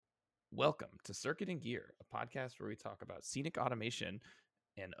Welcome to Circuit and Gear, a podcast where we talk about scenic automation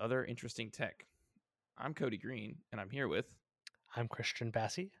and other interesting tech. I'm Cody Green, and I'm here with... I'm Christian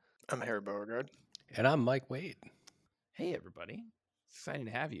Bassi. I'm Harry Beauregard. And I'm Mike Wade. Hey, everybody. Exciting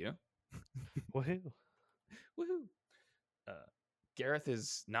to have you. Woohoo. Woohoo. Gareth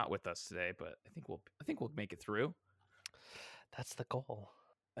is not with us today, but I think we'll make it through. That's the goal.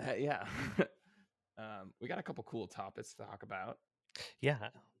 Yeah. We got a couple cool topics to talk about. Yeah.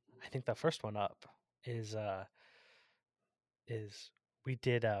 I think the first one up is we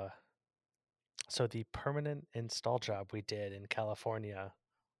did so the permanent install job we did in California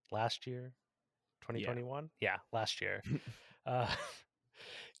last year, 2021. Yeah, last year.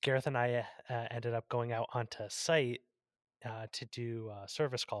 Gareth and I ended up going out onto site to do a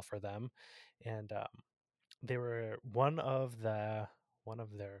service call for them, and they were one of their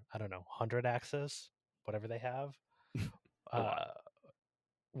 100 axis, whatever they have,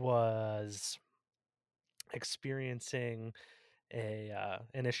 was experiencing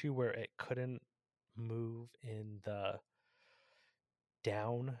an issue where it couldn't move in the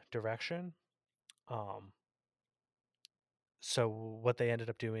down direction. So what they ended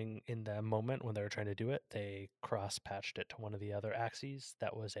up doing in the moment when they were trying to do it, they cross-patched it to one of the other axes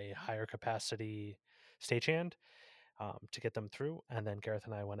that was a higher capacity stagehand to get them through. And then Gareth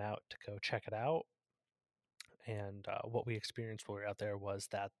and I went out to go check it out. And what we experienced while we were out there was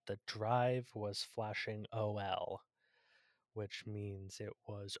that the drive was flashing OL, which means it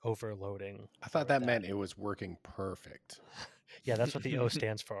was overloading. I thought that meant it was working perfect. Yeah, that's what the O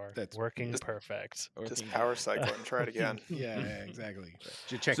stands for. That's working perfect. Just power cycle and try it again. Yeah, exactly.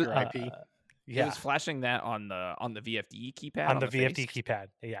 Did you check your IP? Yeah, it was flashing that on the VFD keypad. On the VFD keypad.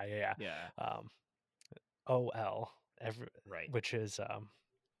 Yeah. OL, right, which is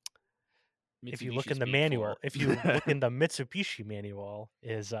if you Mitsubishi look in the Speed manual, 4. if you look in the Mitsubishi manual,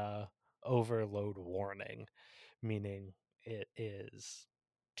 is overload warning, meaning it is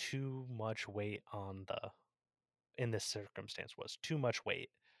too much weight on in this circumstance was too much weight.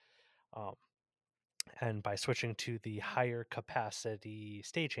 And by switching to the higher capacity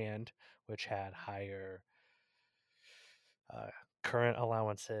stagehand, which had higher current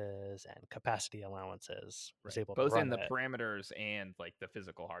allowances and capacity allowances, was able to both run in the it. parameters and like the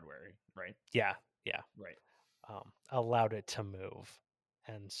physical hardware, right? Yeah. Right. Allowed it to move.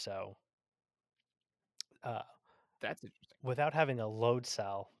 And so that's interesting. Without having a load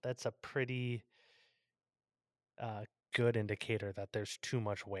cell, that's a pretty good indicator that there's too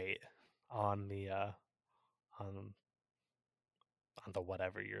much weight on the on the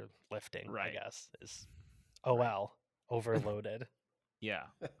whatever you're lifting. Right. I guess is OL overloaded. Yeah,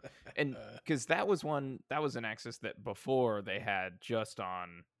 and because that was an axis that before they had just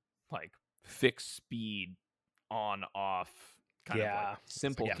on like fixed speed, on off kind of like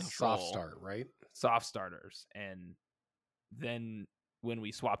simple control, soft start, right? Soft starters, and then when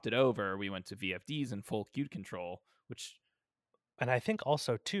we swapped it over, we went to VFDs and full queued control, which, and I think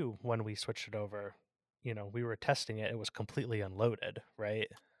also too when we switched it over, we were testing it; it was completely unloaded, right?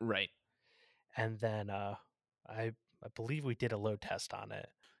 Right. And then I believe we did a load test on it.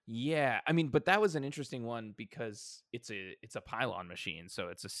 Yeah, I mean, but that was an interesting one because it's a pylon machine, so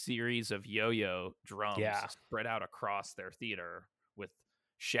it's a series of yo-yo drums spread out across their theater with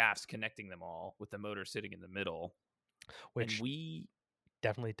shafts connecting them all, with the motor sitting in the middle, which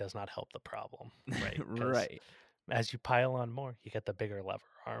definitely does not help the problem, right? Right. As you pile on more, you get the bigger lever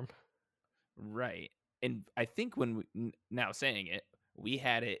arm. Right. And I think now saying it, we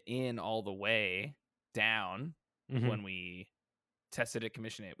had it in all the way down when we tested it,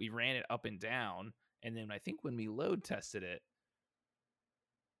 commissioned it. We ran it up and down, and then I think when we load tested it,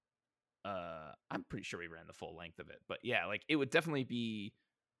 I'm pretty sure we ran the full length of it. But yeah, like it would definitely be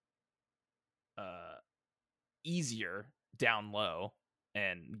easier down low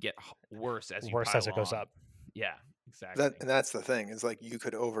and get worse as it goes up. Yeah, exactly. And that's the thing, is like you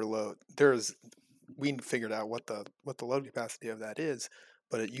could overload. We figured out what the load capacity of that is,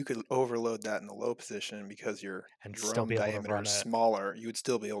 but you could overload that in the low position because your drum diameter is smaller. You would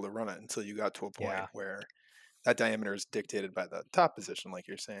still be able to run it until you got to a point where that diameter is dictated by the top position, like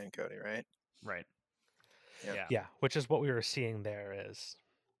you're saying, Cody, right? Right. Yeah, which is what we were seeing there is,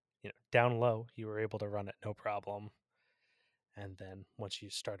 down low, you were able to run it no problem. And then once you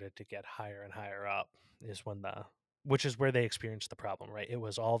started to get higher and higher up is which is where they experienced the problem, right? It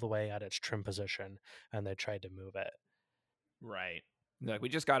was all the way at its trim position and they tried to move it. Right. Like, we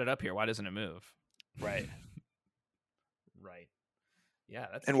just got it up here. Why doesn't it move? Right. Right. Yeah.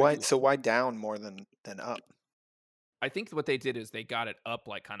 That's why down more than up? I think what they did is they got it up,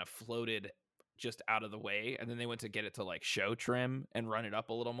 like kind of floated just out of the way, and then they went to get it to like show trim and run it up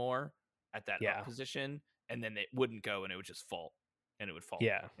a little more, at that up position, and then it wouldn't go, and it would just fall, and it would fall,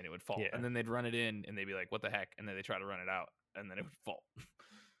 and it would fall, and then they'd run it in, and they'd be like, "What the heck?" And then they try to run it out, and then it would fall.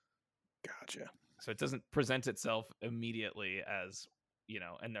 Gotcha. So it doesn't present itself immediately as,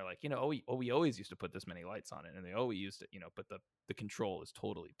 and they're like, we always used to put this many lights on it, and they always used it, but the control is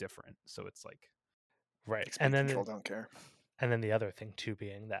totally different. So it's like, right, and then control don't care. And then the other thing too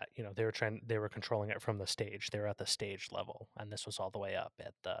being that they were controlling it from the stage. They were at the stage level, and this was all the way up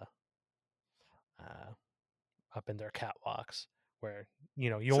at the up in their catwalks, where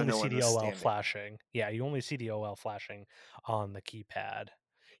you only see the OL flashing. Yeah, you only see the OL flashing on the keypad.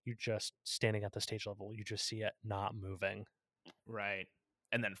 You just standing at the stage level. You just see it not moving. Right,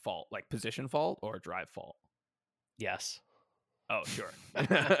 and then fault, like position fault or drive fault. Yes. Oh, sure.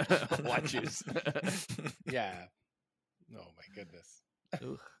 Why choose? Yeah. Oh my goodness.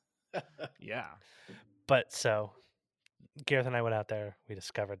 Yeah. But so Gareth and I went out there, we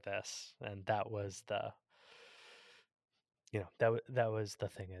discovered this, and that was the that was the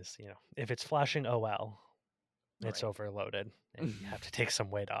thing is, if it's flashing OL, it's overloaded and you have to take some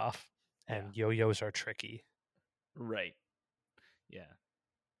weight off, and yo-yos are tricky. Right. Yeah.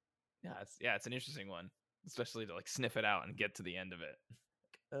 Yeah, it's an interesting one, especially to like sniff it out and get to the end of it.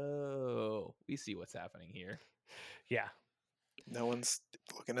 Oh, we see what's happening here. Yeah. No one's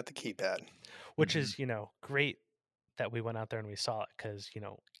looking at the keypad. Which is, great that we went out there and we saw it, because,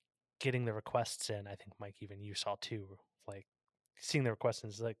 getting the requests in, I think, Mike, even you saw too, like seeing the requests in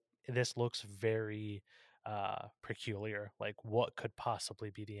is like, this looks very peculiar. Like, what could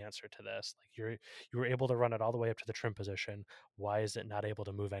possibly be the answer to this? Like, you were able to run it all the way up to the trim position. Why is it not able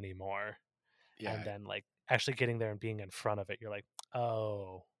to move anymore? Yeah. And then like actually getting there and being in front of it, you're like,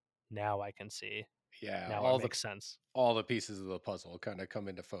 oh, now I can see. Yeah, now all makes sense. All the pieces of the puzzle kind of come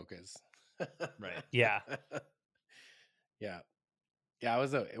into focus. Right. Yeah. Yeah. Yeah,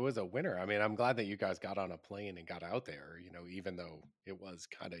 it was a winner. I mean, I'm glad that you guys got on a plane and got out there, even though it was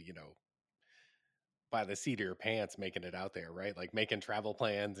kind of, by the seat of your pants making it out there, right? Like making travel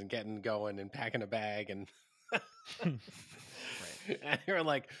plans and getting going and packing a bag and right. And you're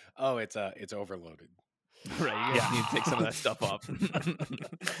like, oh, it's overloaded. Right. You guys need to take some of that stuff off.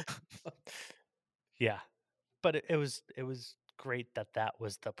 Yeah. But it was great that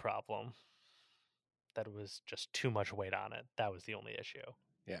was the problem. That it was just too much weight on it. That was the only issue.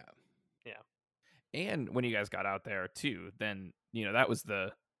 Yeah. Yeah. And when you guys got out there too, then, that was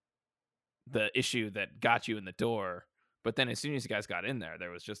the issue that got you in the door. But then as soon as you guys got in there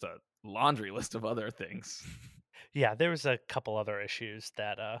was just a laundry list of other things. Yeah, there was a couple other issues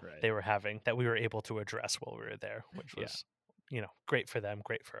that they were having that we were able to address while we were there, which was, great for them,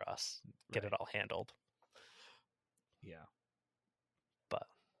 great for us. Get it all handled. Yeah. But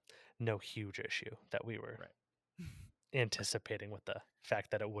no huge issue that we were anticipating with the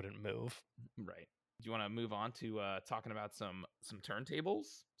fact that it wouldn't move. Right. Do you want to move on to talking about some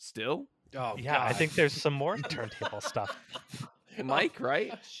turntables still? Oh, yeah, God. I think there's some more turntable stuff. Mike,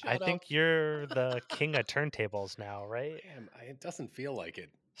 right? I think you're the king of turntables now, right? Damn, it doesn't feel like it.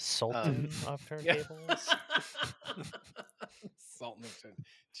 Sultan of turntables? Sultan of turntables.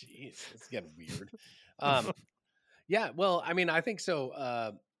 Jeez, it's getting weird. Yeah, well, I mean, I think so.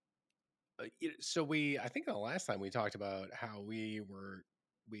 I think the last time we talked about how we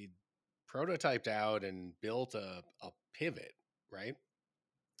prototyped out and built a pivot, right?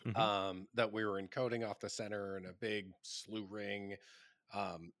 Mm-hmm. That we were encoding off the center and a big slew ring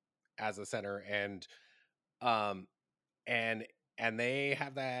as a center, and they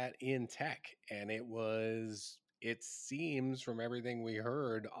have that in tech, and it seems from everything we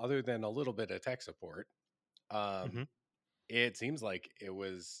heard, other than a little bit of tech support, mm-hmm. It seems like it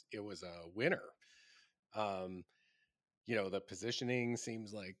was a winner. The positioning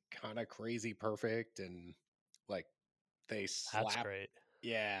seems like kind of crazy perfect, and like they slapped. That's great.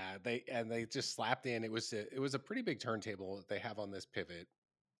 Yeah, they just slapped in. It was a pretty big turntable that they have on this pivot,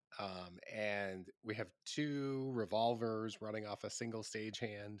 and we have 2 revolvers running off a single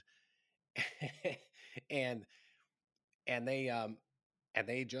stagehand, and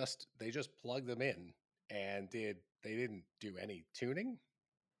they just plugged them in, and they didn't do any tuning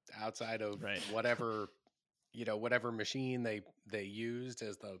outside of whatever whatever machine they used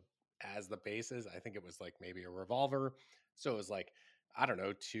as the basis. I think it was like maybe a revolver, so it was like, I don't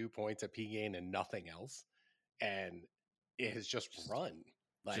know, 2 points of P gain and nothing else, and it has just run,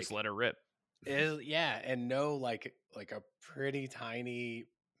 like, just let her rip. And no like a pretty tiny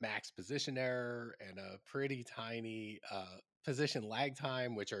max position error and a pretty tiny position lag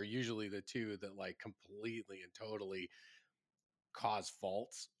time, which are usually the 2 that like completely and totally cause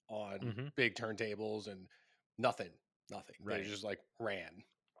faults on big turntables, and nothing. They just like ran.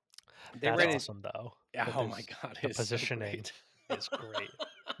 That's awesome, though. Oh my God. The positioning is great.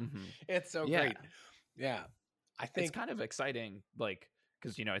 It's so great. Yeah. I think it's kind of exciting, like,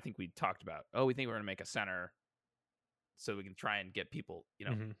 because, I think we talked about, we think we're going to make a center so we can try and get people,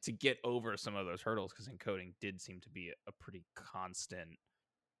 to get over some of those hurdles, because encoding did seem to be a pretty constant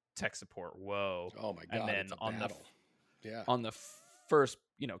tech support woe. Oh my God. And then on the first,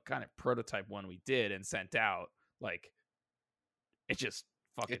 kind of prototype one we did and sent out, like, it just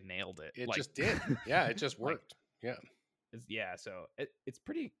fucking nailed it. It just did. Yeah, it just worked. So it's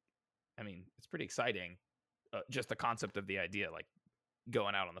pretty, it's pretty exciting. Just the concept of the idea, like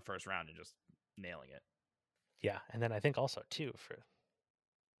going out on the first round and just nailing it. Yeah, and then I think also too, for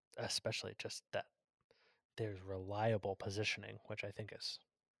especially just that there's reliable positioning, which I think is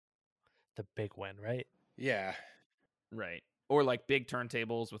the big win, right? Yeah. Right. Or like big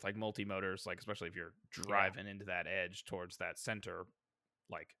turntables with like multi-motors, like especially if you're driving into that edge towards that center,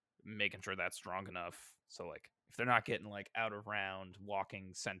 like making sure that's strong enough. So like if they're not getting like out of round,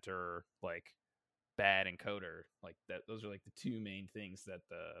 walking center, like bad encoder, like that, those are like the two main things that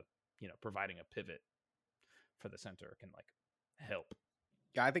providing a pivot for the center can like help.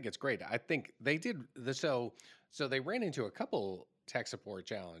 Yeah, I think it's great. I think they did so they ran into a couple tech support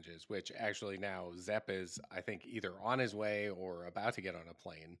challenges, which actually now Zep is, I think, either on his way or about to get on a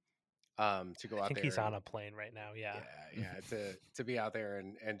plane to go out there. I think he's on a plane right now. Yeah. To be out there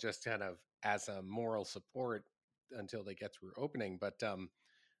and just kind of as a moral support until they get through opening. But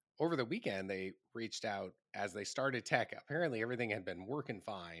over the weekend, they reached out as they started tech. Apparently, everything had been working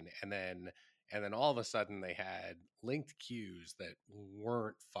fine, and then all of a sudden they had linked queues that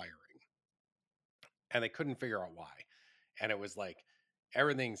weren't firing, and they couldn't figure out why. And it was like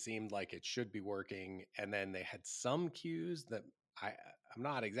everything seemed like it should be working, and then they had some queues that I'm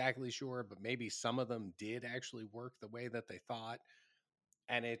not exactly sure, but maybe some of them did actually work the way that they thought.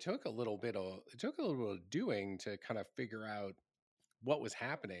 And it took a little bit of doing to kind of figure out what was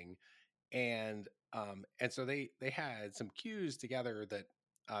happening. And so they had some cues together that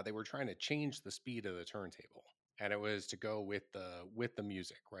they were trying to change the speed of the turntable, and it was to go with the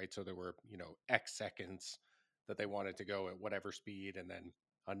music, right? So there were X seconds that they wanted to go at whatever speed, and then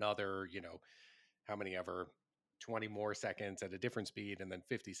another how many ever 20 more seconds at a different speed, and then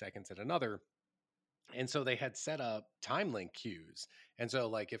 50 seconds at another. And so they had set up time link queues. And so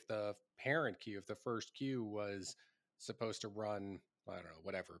like if the parent queue, if the first queue was supposed to run, I don't know,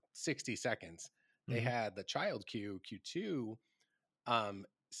 whatever, 60 seconds, they had the child queue, Q2,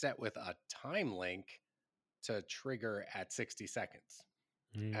 set with a time link to trigger at 60 seconds.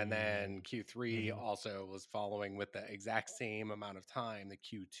 And then Q3 also was following with the exact same amount of time the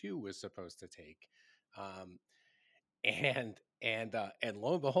Q2 was supposed to take. And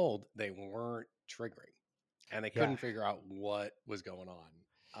lo and behold, they weren't triggering, and they couldn't figure out what was going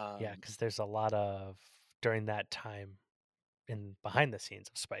on. Because there's a lot of, during that time in behind the scenes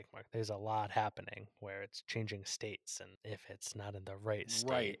of Spikemark, there's a lot happening where it's changing states, and if it's not in the right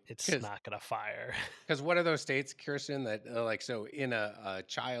state, it's not going to fire. Because what are those states, Kirsten, that like, so in a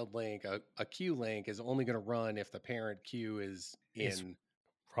child link, a queue link is only going to run if the parent queue is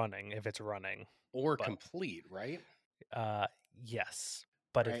running, if it's running. Or complete, right? Yes.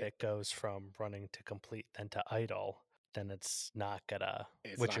 But if it goes from running to complete then to idle, then it's not gonna,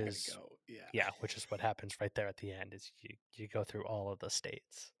 which is what happens right there at the end, is you go through all of the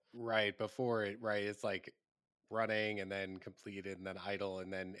states. Right. Before it, it's like running and then completed and then idle,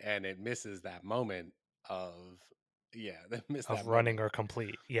 and it misses that moment of running or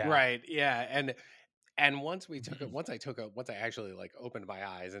complete. Yeah. Right. Yeah. And once I actually like opened my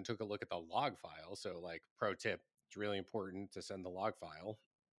eyes and took a look at the log file. So like pro tip, it's really important to send the log file.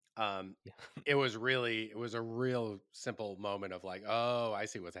 It was a real simple moment of like, oh, I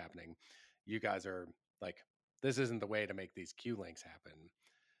see what's happening. You guys are like, this isn't the way to make these queue links happen.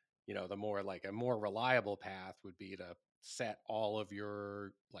 The more like a more reliable path would be to set all of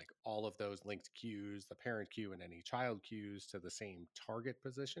those linked queues, the parent queue and any child queues, to the same target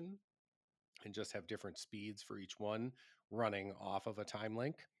position, and just have different speeds for each one running off of a time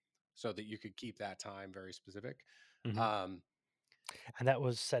link, so that you could keep that time very specific. And that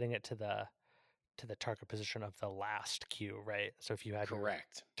was setting it to the target position of the last queue, right? So if you had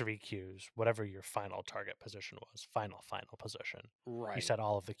correct 3 queues, whatever your final target position was, final position, right, you set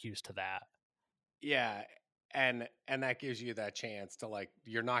all of the queues to that. Yeah. And that gives you that chance to, like,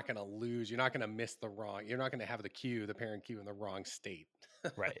 you're not going to lose, you're not going to miss you're not going to have the parent queue in the wrong state.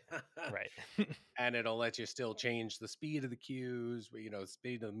 Right. And it'll let you still change the speed of the queues, the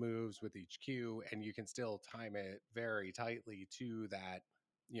speed of the moves with each queue, and you can still time it very tightly to that,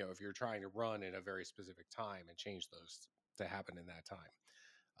 if you're trying to run in a very specific time and change those to happen in that time.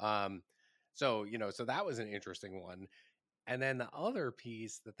 So so that was an interesting one. And then the other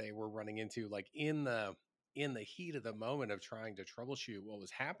piece that they were running into, like in the heat of the moment of trying to troubleshoot what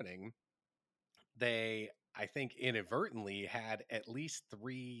was happening, they, I think, inadvertently had at least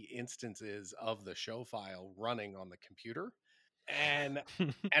 3 instances of the show file running on the computer. And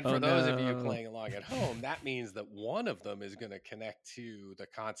for those of you playing along at home, that means that one of them is going to connect to the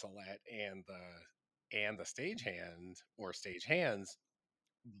consolette and the stagehand or stagehands,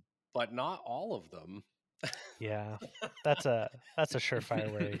 but not all of them. Yeah, that's a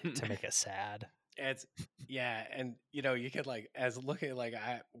surefire way to make it sad. It's and you could like as looking like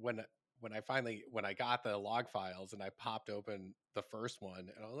when I got the log files and I popped open the first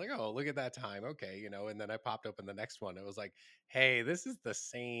one and I was like, oh, look at that time, okay, and then I popped open the next one. It was like, hey, this is the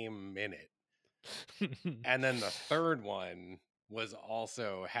same minute. And then the third one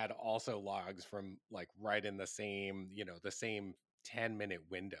had logs from like right in the same the same 10-minute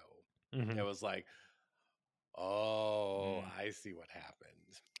window. Mm-hmm. It was like, oh, I see what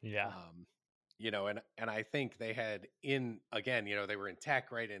happened. Yeah. And I think they had they were in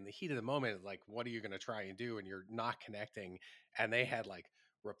tech, right? In the heat of the moment, like, what are you going to try and do? And you're not connecting. And they had like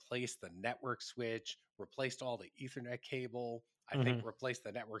replaced the network switch, replaced all the Ethernet cable, I think replaced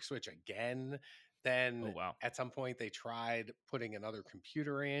the network switch again. Then at some point they tried putting another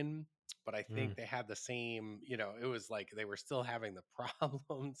computer in, but I think they had the same, it was like they were still having the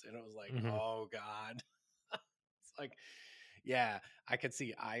problems. And it was like, oh God. It's like, yeah, I could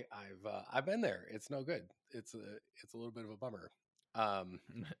see. I've been there. It's no good. It's a little bit of a bummer.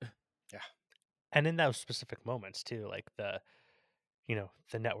 Yeah. And in those specific moments too, like the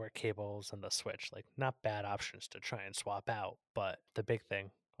network cables and the switch, like not bad options to try and swap out, but the big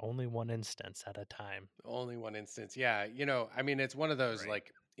thing, only one instance at a time. Only one instance. Yeah. I mean, it's one of those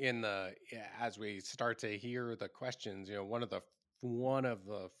like as we start to hear the questions, one of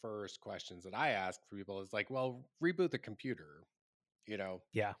the first questions that I ask for people is like, well, reboot the computer,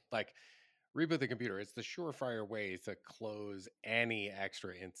 Yeah. like reboot the computer. It's the surefire way to close any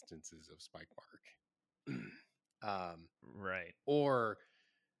extra instances of Spikemark. Right. Or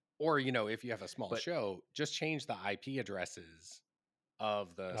if you have a small show, just change the IP addresses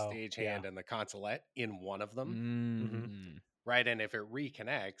of the stagehand and the consolette in one of them. Right. And if it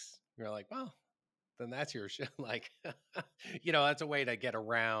reconnects, you're like, well, then that's your show. Like, that's a way to get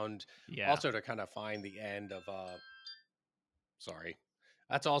around. Also to kind of find the end of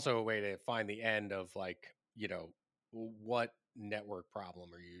that's also a way to find the end of like, what network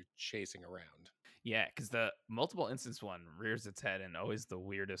problem are you chasing around? Yeah, because the multiple instance one rears its head in always the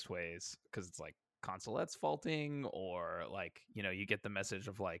weirdest ways, because it's like consolette's faulting, or like, you get the message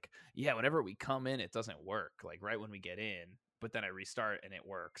of like, yeah, whenever we come in, it doesn't work, like right when we get in, but then I restart and it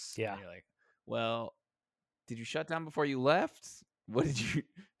works. Yeah. And you're like, well, did you shut down before you left? What did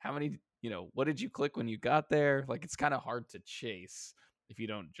you click when you got there? Like, it's kind of hard to chase if you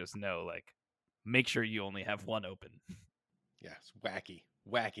don't just know, like, make sure you only have one open. Yeah, it's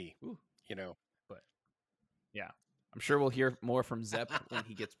wacky. Ooh. But yeah, I'm sure we'll hear more from Zepp when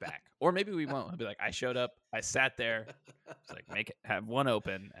he gets back, or maybe we won't. He'll be like, I showed up, I sat there, it's like have one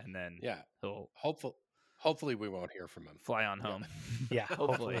open, and then he'll hopefully we won't hear from him. Fly on home. Yeah,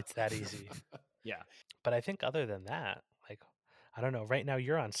 hopefully it's that easy. Yeah, but I think other than that, like, I don't know. Right now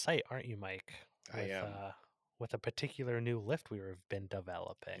you're on site, aren't you, Mike? I am. With a particular new lift we've been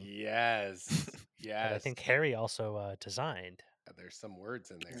developing. Yes. I think Harry also designed. There's some words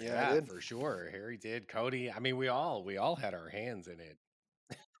in there. Yeah, for sure. Harry did. Cody. I mean, we all had our hands in it.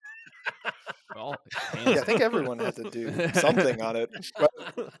 I think everyone had to do something on it,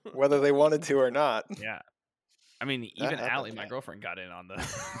 whether they wanted to or not. Yeah. I mean, even Allie, my girlfriend, got in on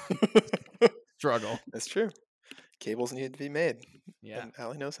the struggle. That's true. Cables need to be made. Yeah. And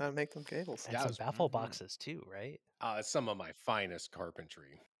Allie knows how to make them cables. And some baffle boxes too, right? Some of my finest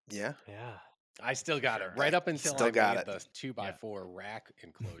carpentry. Yeah. Yeah. I still got it right up until I made the 2x4 rack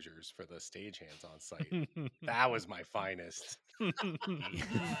enclosures for the stagehands on site. That was my finest.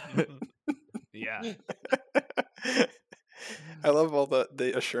 Yeah. I love all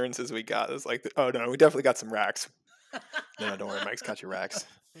the assurances we got. It's like, oh no, we definitely got some racks. No, don't worry, Mike's got your racks.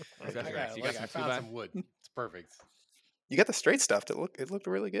 You got I found some wood. It's perfect. You got the straight stuff. It looked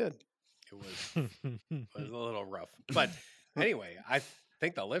really good. It was a little rough, but anyway, I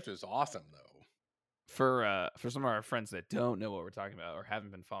think the lift was awesome though. For some of our friends that don't know what we're talking about or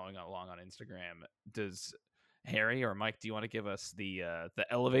haven't been following along on Instagram, does Harry or Mike, do you want to give us the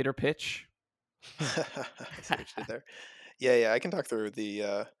elevator pitch? I see what you did there. Yeah, I can talk through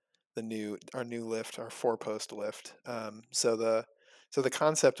our new lift, our 4-post lift. So the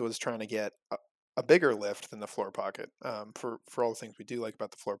concept was trying to get a bigger lift than the floor pocket. For all the things we do like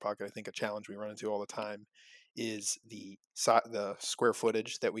about the floor pocket, I think a challenge we run into all the time is the square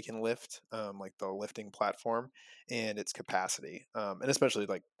footage that we can lift, like the lifting platform and its capacity, and especially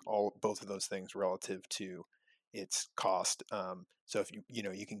like both of those things relative to its cost. So if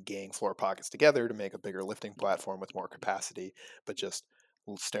you can gang floor pockets together to make a bigger lifting platform with more capacity, but just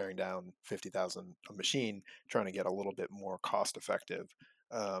staring down 50,000 a machine, trying to get a little bit more cost effective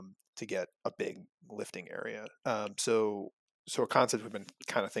to get a big lifting area. So a concept we've been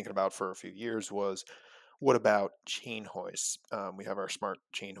kind of thinking about for a few years was, what about chain hoists? We have our smart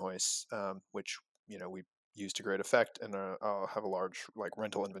chain hoists, which we use to great effect, and I'll have a large like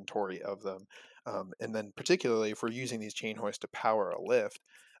rental inventory of them. And then particularly if we're using these chain hoists to power a lift,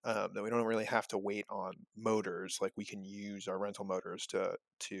 that we don't really have to wait on motors. Like we can use our rental motors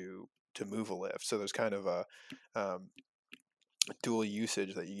to move a lift. So there's kind of a dual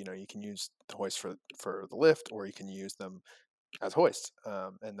usage that you can use the hoist for the lift, or you can use them as hoists.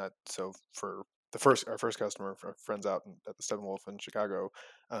 And that, so for our first customer, our friends out at the Steppenwolf in Chicago,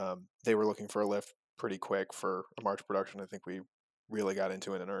 they were looking for a lift pretty quick for a March production. I think we really got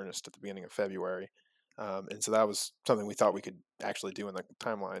into it in earnest at the beginning of February. And so that was something we thought we could actually do in the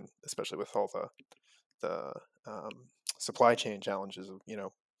timeline, especially with all the supply chain challenges of,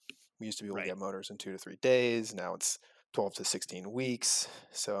 we used to be able to get motors in 2 to 3 days. Now it's 12 to 16 weeks.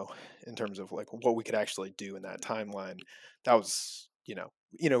 So in terms of like what we could actually do in that timeline, that was, we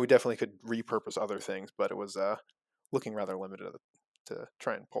definitely could repurpose other things, but it was looking rather limited to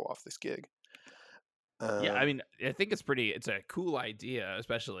try and pull off this gig. Yeah, I mean, I think it's a cool idea,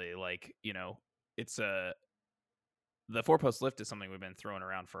 especially like, it's the 4-post lift is something we've been throwing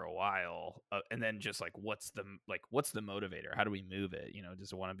around for a while, and then just like what's the motivator? How do we move it?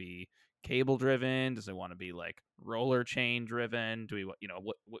 Does it want to be cable driven? Does it want to be like roller chain driven? Do we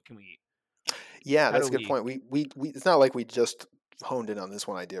what can we? Yeah, that's a good point. We it's not like we just honed in on this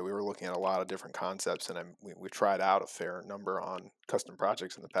one idea. We were looking at a lot of different concepts, and we tried out a fair number on custom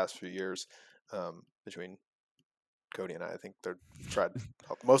projects in the past few years. Between Cody and I think they've tried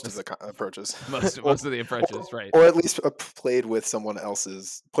most of the approaches. Most of the approaches, right? Or at least played with someone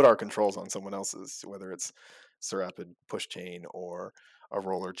else's, put our controls on someone else's, whether it's Serapid push chain or a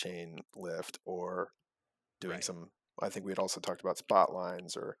roller chain lift, or doing some. I think we had also talked about spot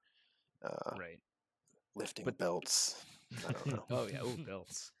lines or lifting belts. I don't know. Oh yeah,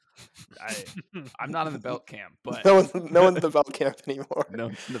 belts. I'm not in the belt camp, but no one's in the belt camp anymore. No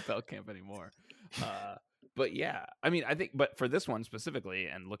one's in the belt camp anymore. But yeah, I mean, I think, but for this one specifically,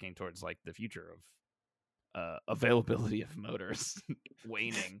 and looking towards like the future of availability of motors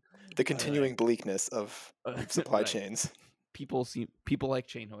waning, the continuing bleakness of supply chains. People like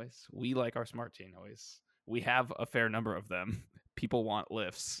chain hoists. We like our smart chain hoists. We have a fair number of them. People want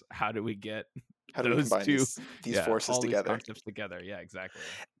lifts. How do we combine these forces together? These concepts together. Yeah, exactly.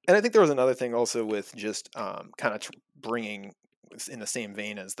 And I think there was another thing also with just kind of bringing, in the same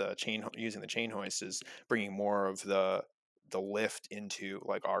vein as using the chain hoist, is bringing more of the lift into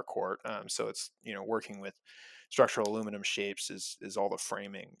like our court. So it's working with structural aluminum shapes is all the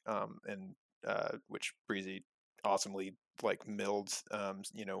framing, and which Breezy awesomely like milled on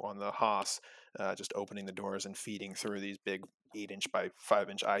the Haas, just opening the doors and feeding through these big 8-inch by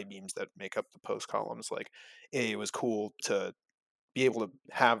 5-inch I-beams that make up the post columns. Like, it was cool to be able to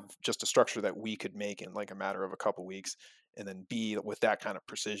have just a structure that we could make in like a matter of a couple weeks, and then B, with that kind of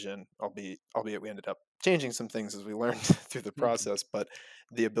precision, albeit we ended up changing some things as we learned through the process, but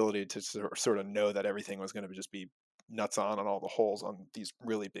the ability to sort of know that everything was going to just be nuts on all the holes on these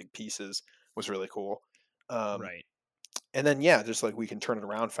really big pieces was really cool. Right. And then, yeah, just like we can turn it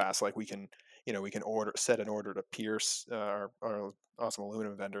around fast. Like we can set an order to Pierce, our awesome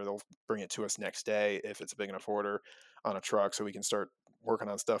aluminum vendor. They'll bring it to us next day if it's a big enough order on a truck, so we can start working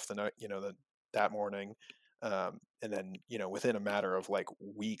on stuff the night, that morning. And then, within a matter of like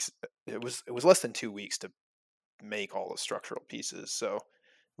weeks, it was less than 2 weeks to make all the structural pieces. So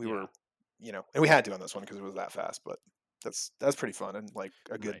we were, and we had to on this one because it was that fast, but that's pretty fun and like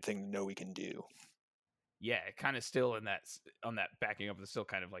a good thing to know we can do. Yeah, kind of still on that backing up, it's still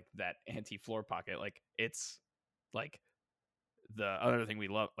kind of like that anti-floor pocket. Like, it's like the other thing we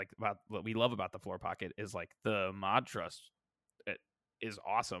love, like about what we love about the floor pocket is like the mod truss. It is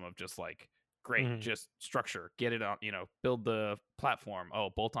awesome of just like great, just structure, get it on, build the platform. Oh,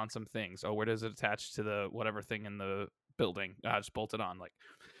 bolt on some things. Oh, where does it attach to the whatever thing in the building? Just bolt it on. Like,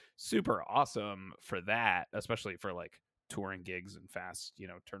 super awesome for that, especially for like touring gigs and fast,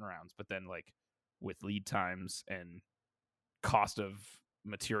 turnarounds. But then like with lead times and cost of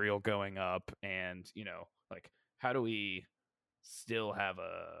material going up, and like how do we still have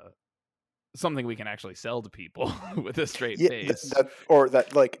something we can actually sell to people with a straight face. That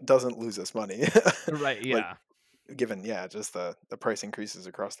like doesn't lose us money. Right. Yeah. Like, given just the price increases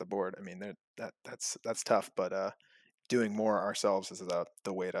across the board. I mean, that's tough, but doing more ourselves is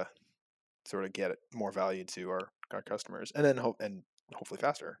the way to sort of get more value to our customers, and then hopefully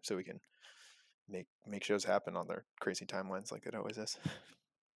faster, so we can make shows happen on their crazy timelines like it always is.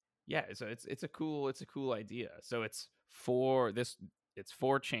 Yeah, so it's a cool idea. So it's 4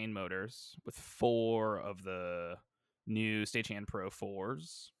 chain motors with 4 of the new Stagehand Pro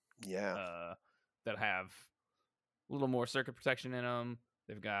 4s. Yeah. That have a little more circuit protection in them.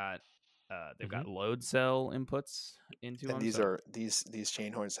 They've got load cell inputs into them. And these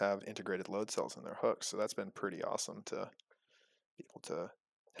chain hoists have integrated load cells in their hooks, so that's been pretty awesome to be able to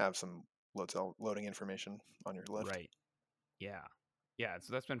have some load cell loading information on your lift. Right. Yeah. Yeah,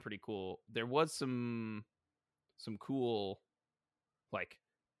 so that's been pretty cool. There was some cool like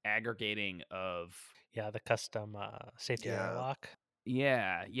aggregating of the custom safety interlock.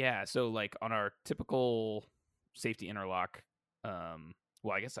 Yeah. So like on our typical safety interlock,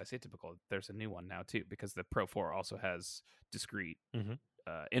 well, I guess I say typical. There's a new one now too, because the Pro 4 also has discrete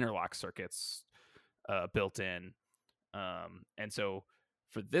interlock circuits built in, and so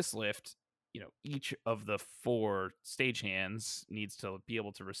for this lift, each of the 4 stagehands needs to be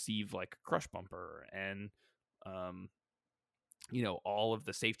able to receive like a crush bumper and all of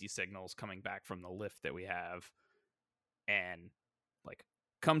the safety signals coming back from the lift that we have, and like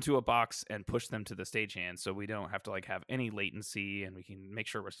come to a box and push them to the stagehand, so we don't have to like have any latency, and we can make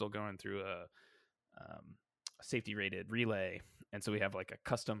sure we're still going through a safety rated relay. And so we have like a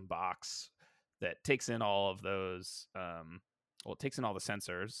custom box that takes in all of those. It takes in all the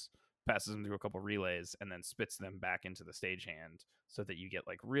sensors, passes them through a couple relays, and then spits them back into the stagehand, so that you get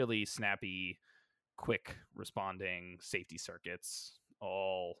like really snappy, quick responding safety circuits,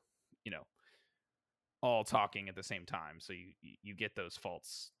 all talking at the same time, so you get those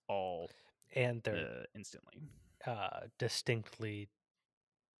faults all and they're instantly distinctly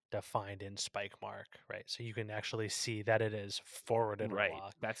defined in spike mark, right? So you can actually see that it is forward interlock.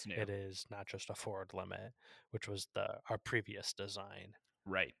 Right, that's new. It is not just a forward limit, which was our previous design.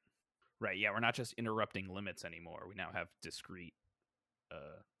 Right. Yeah, we're not just interrupting limits anymore. We now have discrete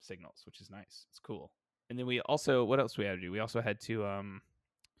signals, which is nice. It's cool. And then we also, what else we had to do? We also had to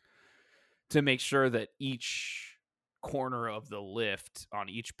make sure that each corner of the lift on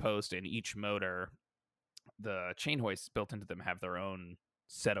each post and each motor, the chain hoists built into them have their own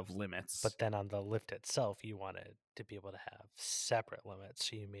set of limits. But then on the lift itself, you wanted to be able to have separate limits.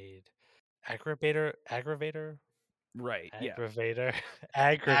 So you made aggravator. Right. Aggravator.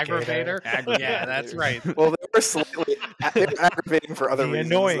 Yeah, that's right. Well, they were slightly aggravating for other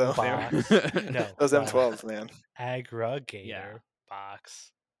reasons. Annoying though. Box. No, those M12s, man. Aggregator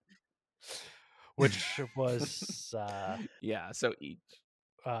box, which was So each.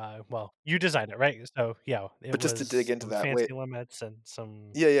 Well, you designed it, right? So but just to dig into that, fancy limits and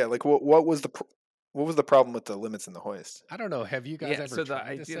some. Yeah. Like, what was the problem with the limits in the hoist? I don't know. Have you guys ever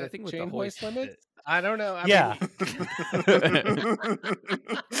tried to set thing with chain the hoist limits? I don't know. I mean,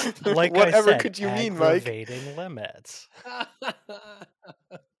 like whatever I said, could you mean, Mike? Aggravating limits.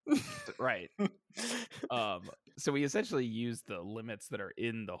 Right. So we essentially use the limits that are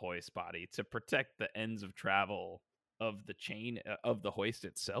in the hoist body to protect the ends of travel of the chain of the hoist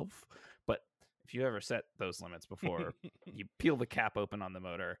itself. But if you ever set those limits before, you peel the cap open on the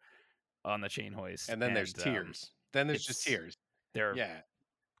motor on the chain hoist, and then there's tears. Then there's just tears.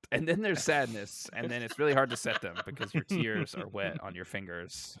 And then there's sadness, and then it's really hard to set them because your tears are wet on your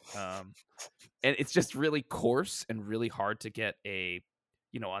fingers. And it's just really coarse and really hard to get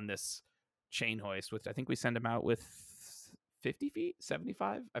on this chain hoist, which I think we send them out with 50 feet,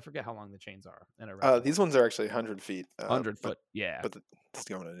 75. I forget how long the chains are. These ones are actually 100 feet. 100 foot, yeah. But it's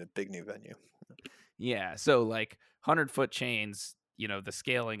going in a big new venue. Yeah, so like 100-foot chains, the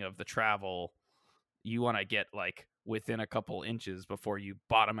scaling of the travel, you want to get like within a couple inches before you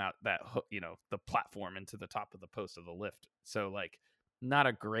bottom out that hook, the platform into the top of the post of the lift. So like not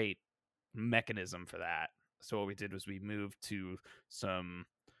a great mechanism for that. So what we did was we moved to some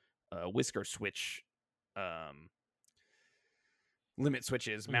whisker switch limit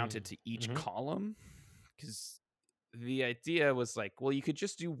switches mounted to each column, because the idea was like, well, you could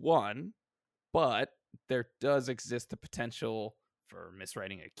just do one, but there does exist the potential for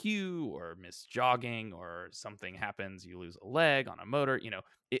miswriting a cue or misjogging, or something happens, you lose a leg on a motor,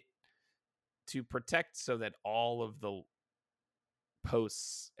 it to protect so that all of the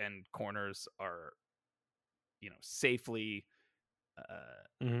posts and corners are safely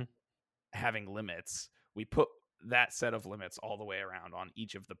having limits. We put that set of limits all the way around on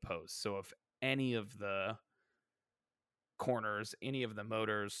each of the posts. So if any of the corners, any of the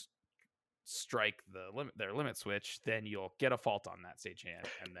motors strike their limit switch, then you'll get a fault on that stagehand,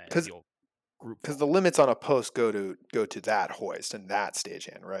 and then you'll group, because the limits on a post go to that hoist and that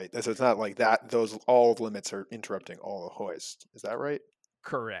stagehand, right? So it's not like that those all limits are interrupting all the hoist. Is that right?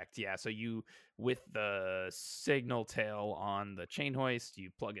 Correct. Yeah. So you, with the signal tail on the chain hoist, you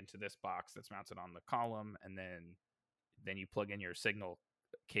plug into this box that's mounted on the column, and then you plug in your signal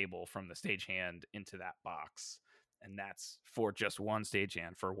cable from the stagehand into that box, and that's for just one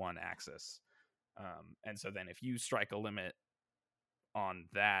stagehand for one axis. And so then if you strike a limit on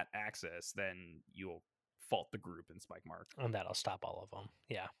that axis, then you'll fault the group in spike mark, and that'll stop all of them.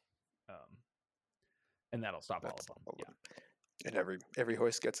 Yeah. And that'll stop all of them. Yeah. And every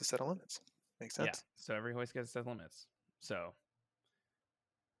hoist gets a set of limits. Makes sense. Yeah. So every hoist gets a set of limits. So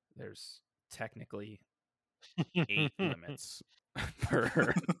there's technically 8 limits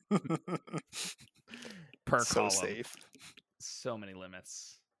per so column. Safe. So many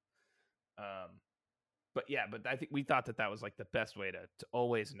limits. But I think we thought that was like the best way to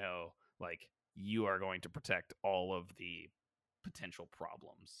always know, like, you are going to protect all of the potential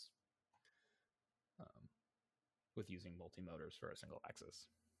problems with using multi-motors for a single axis.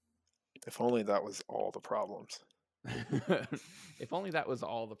 If only that was all the problems. If only that was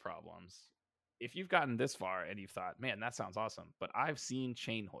all the problems. If you've gotten this far and you've thought, man, that sounds awesome, but I've seen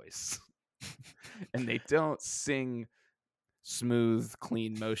chain hoists and they don't sing smooth,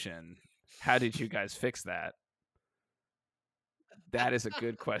 clean motion. How did you guys fix that? That is a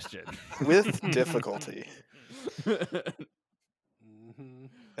good question. With difficulty. And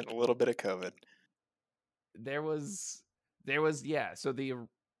a little bit of COVID. There was yeah. So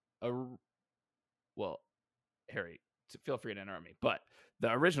well, Harry, feel free to interrupt me, but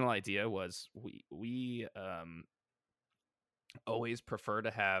the original idea was we always prefer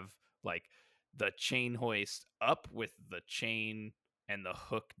to have like the chain hoist up with the chain and the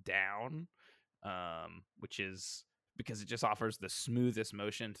hook down, which is because it just offers the smoothest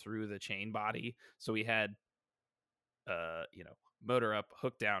motion through the chain body. So we had motor up,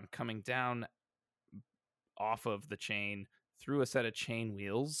 hook down, coming down off of the chain through a set of chain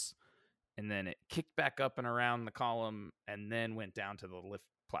wheels, and then it kicked back up and around the column and then went down to the lift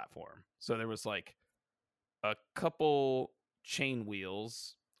platform. So there was like a couple chain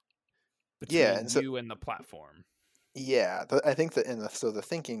wheels between you and the platform. Yeah, I think that so the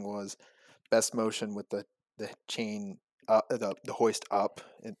thinking was best motion with the chain up, the hoist up,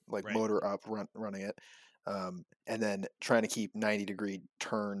 like right. Motor up, running it, and then trying to keep 90-degree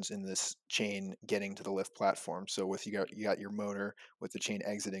turns in this chain getting to the lift platform. So with you got your motor with the chain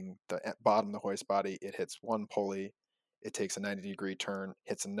exiting the bottom of the hoist body, it hits one pulley, it takes a 90-degree turn,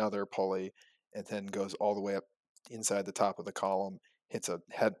 hits another pulley, and then goes all the way up inside the top of the column, hits a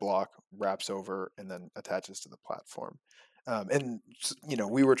head block, wraps over, and then attaches to the platform. And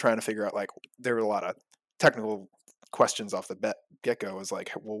we were trying to figure out, like, there were a lot of technical questions off the get-go. Is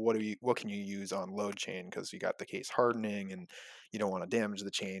like, well, what can you use on load chain, because you got the case hardening and you don't want to damage the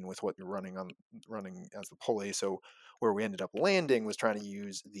chain with what you're running as the pulley. So where we ended up landing was trying to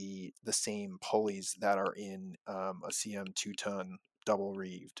use the same pulleys that are in a CM 2-ton double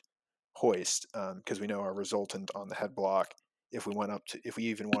reeved hoist, because we know our resultant on the head block, if we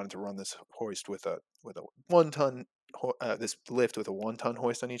even wanted to run this hoist with a 1-ton this lift with a 1-ton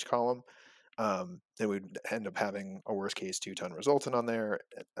hoist on each column, then we'd end up having a worst case 2-ton resultant on there.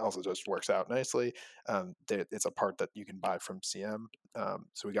 It also just works out nicely. It's a part that you can buy from CM.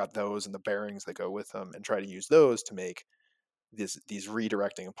 So we got those and the bearings that go with them, and try to use those to make these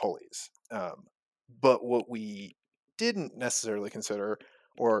redirecting pulleys. But what we didn't necessarily consider,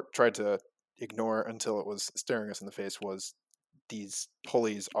 or tried to ignore until it was staring us in the face, was these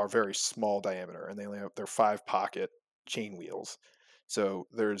pulleys are very small diameter, and they're 5-pocket chain wheels. So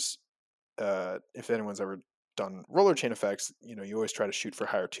there's if anyone's ever done roller chain effects, you always try to shoot for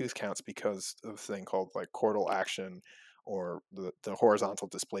higher tooth counts because of a thing called like chordal action, or the horizontal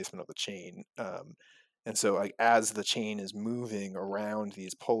displacement of the chain. And so, like, as the chain is moving around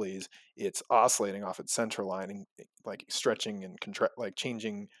these pulleys, it's oscillating off its center line and like stretching and like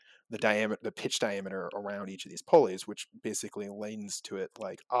changing the pitch diameter around each of these pulleys, which basically lends to it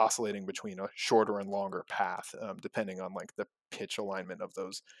like oscillating between a shorter and longer path, depending on like the pitch alignment of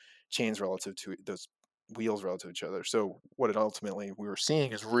those chains relative to those wheels relative to each other. So what it ultimately we were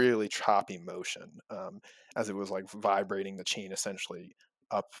seeing is really choppy motion, as it was like vibrating the chain essentially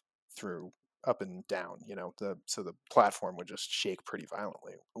up and down. So the platform would just shake pretty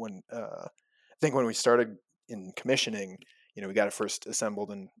violently. I think when we started in commissioning, we got it first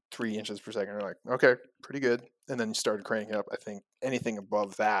assembled in 3 inches per second. We're like, okay, pretty good. And then started cranking up. I think anything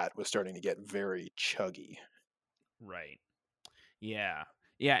above that was starting to get very chuggy. Right. Yeah.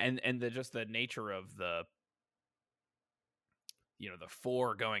 Yeah, and the nature of the the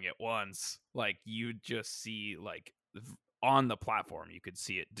 4 going at once, like you just see like on the platform you could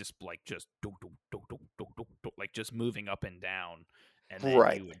see it just like just like just moving up and down, and then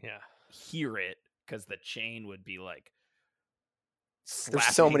you would hear it because the chain would be like there's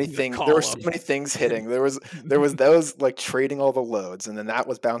so many things. There were so many things hitting. There was those like trading all the loads, and then that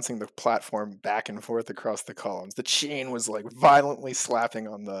was bouncing the platform back and forth across the columns. The chain was like violently slapping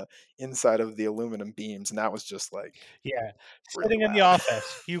on the inside of the aluminum beams, and that was just like sitting really in the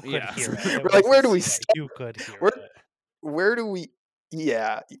office, you could hear it. We're like, where do we start? You could hear it. Where do we?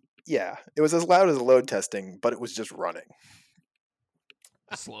 Yeah. It was as loud as load testing, but it was just running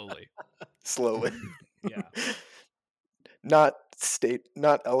slowly. Yeah. Not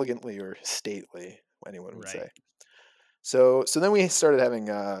elegantly or stately, anyone would say. So then we started having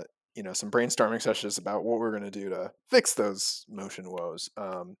some brainstorming sessions about what we're going to do to fix those motion woes.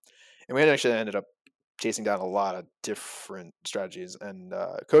 And we actually ended up chasing down a lot of different strategies. And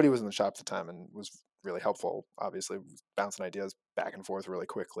Cody was in the shop at the time and was really helpful. Obviously, bouncing ideas back and forth really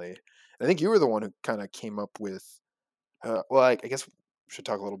quickly. And I think you were the one who kind of came up with. I guess should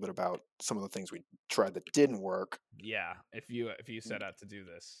talk a little bit about some of the things we tried that didn't work. Yeah, if you set out to do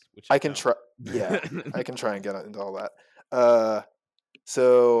this, which I can try. Yeah, I can try and get into all that.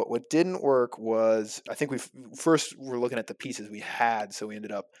 So what didn't work was, I think we're looking at the pieces we had, so we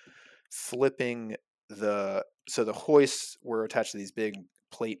ended up flipping the hoists were attached to these big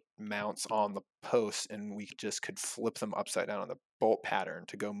plate mounts on the posts, and we just could flip them upside down on the bolt pattern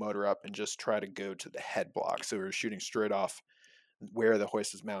to go motor up and just try to go to the head block. So we were shooting straight off where the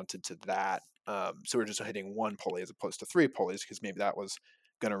hoist was mounted to that. So we're just hitting one pulley as opposed to 3 pulleys, because maybe that was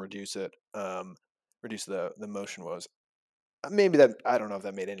going to reduce the motion woes. Maybe that, I don't know if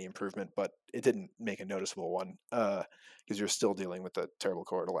that made any improvement, but it didn't make a noticeable one, because you're still dealing with the terrible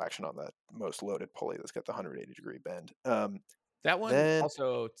choroidal action on the most loaded pulley that's got the 180-degree bend. That one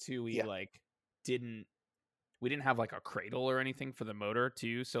also too, we didn't have like a cradle or anything for the motor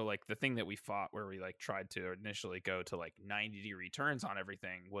too. So like the thing that we fought where we like tried to initially go to like 90-degree turns on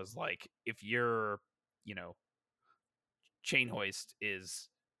everything was like, if your, chain hoist is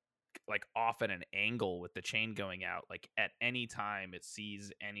like off at an angle with the chain going out, like at any time it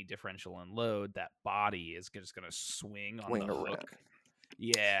sees any differential in load, that body is just going to swing on the hook.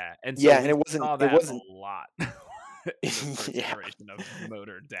 Yeah. And so and it wasn't a lot. First generation of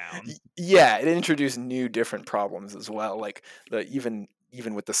motor down. Yeah, it introduced new different problems as well. Like even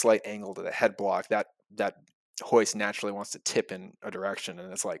with the slight angle to the head block, that hoist naturally wants to tip in a direction,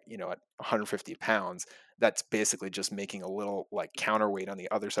 and it's like, at 150 pounds, that's basically just making a little like counterweight on the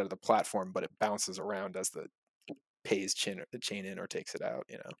other side of the platform, but it bounces around as the pays the chain in or takes it out.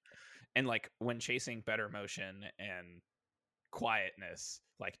 And like when chasing better motion and quietness,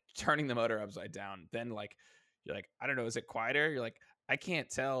 like turning the motor upside down, then like you're like, I don't know, is it quieter? You're like, I can't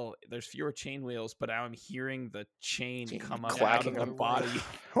tell. There's fewer chain wheels, but I'm hearing the chain come up out of the body.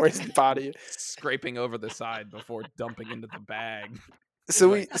 Where's the body? Scraping over the side before dumping into the bag. So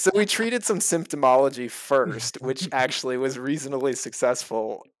we treated some symptomology first, which actually was reasonably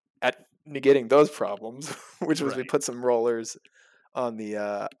successful at negating those problems, which was we put some rollers on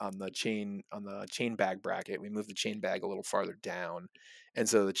the chain bag bracket. We moved the chain bag a little farther down, and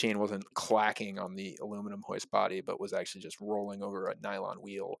so the chain wasn't clacking on the aluminum hoist body, but was actually just rolling over a nylon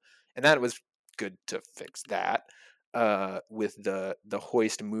wheel, and that was good to fix that. With the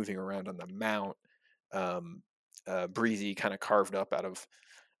hoist moving around on the mount, Breezy kind of carved up out of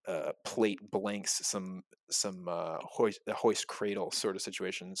plate blanks some hoist cradle sort of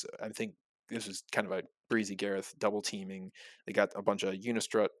situations. I think this was kind of a Breezy Gareth double teaming. They got a bunch of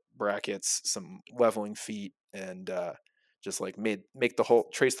unistrut brackets, some leveling feet, and just like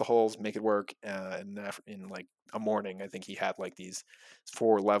trace the holes, make it work. And in like a morning, I think he had like these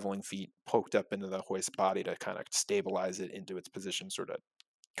 4 leveling feet poked up into the hoist body to kind of stabilize it into its position, sort of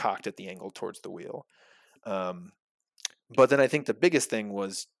cocked at the angle towards the wheel. But then I think the biggest thing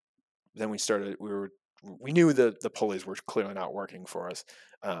was then we knew the pulleys were clearly not working for us.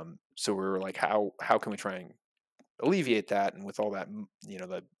 So we were like, how can we try and alleviate that? And with all that,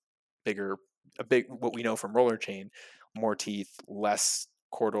 what we know from roller chain, more teeth, less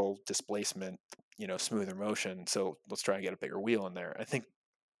chordal displacement, smoother motion. So let's try and get a bigger wheel in there. I think,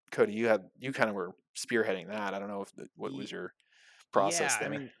 Cody, you kind of were spearheading that. I don't know what was your process there.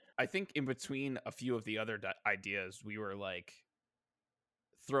 I mean, I think in between a few of the other ideas, we were like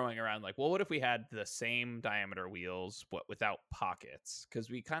throwing around like, well, what if we had the same diameter wheels but without pockets? Because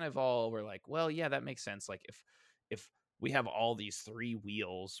we kind of all were like, well, yeah, that makes sense. Like if we have all these 3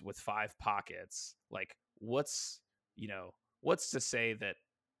 wheels with 5 pockets, like what's to say that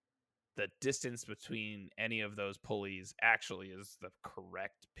the distance between any of those pulleys actually is the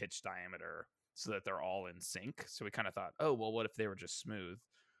correct pitch diameter so that they're all in sync? So we kind of thought, oh, well, what if they were just smooth?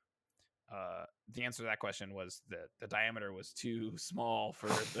 The answer to that question was that the diameter was too small for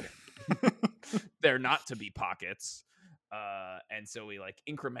there not to be pockets. And so we like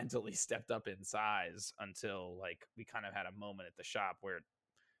incrementally stepped up in size until like we kind of had a moment at the shop where,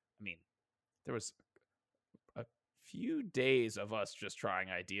 I mean, there was a few days of us just trying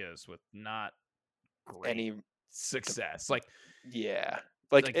ideas with not great any success. Like, yeah,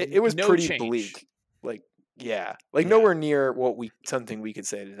 like it was no pretty change. Bleak. Like, yeah, like nowhere near something we could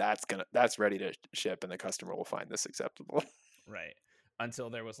say that's ready to ship and the customer will find this acceptable. Right.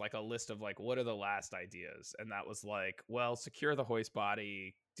 Until there was like a list of like, what are the last ideas? And that was like, well, secure the hoist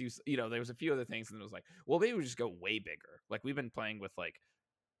body. There was a few other things. And it was like, well, maybe we just go way bigger. Like we've been playing with like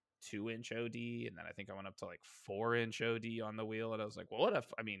 2-inch OD. And then I think I went up to like 4-inch OD on the wheel. And I was like, well, what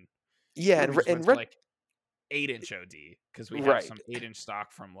if, yeah. And like 8-inch OD because we have some 8-inch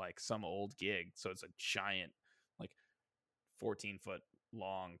stock from like some old gig. So it's a giant, like 14-foot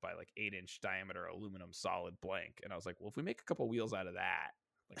long by like 8-inch diameter aluminum solid blank. And I was like, well, if we make a couple wheels out of that,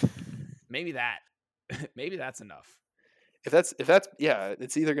 like maybe that's enough. If that's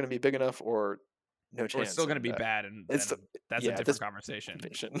it's either going to be big enough or no chance. Or it's still going to be bad, and that's a different conversation.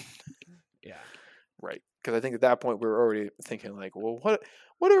 Yeah, right. Because I think at that point we were already thinking like, well, what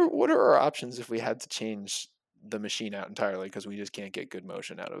are our options if we had to change the machine out entirely because we just can't get good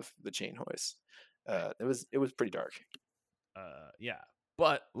motion out of the chain hoist. It was pretty dark. Yeah,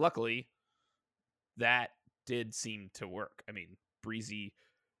 but luckily that did seem to work. Breezy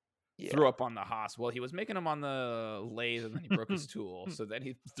threw up on the Haas. Well, he was making them on the lathe and then he broke his tool, so then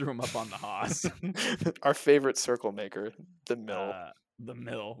he threw them up on the Haas. Our favorite circle maker, the mill. To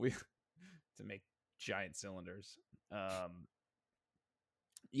make giant cylinders.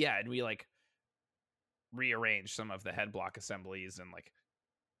 Yeah, and we like rearranged some of the head block assemblies, and like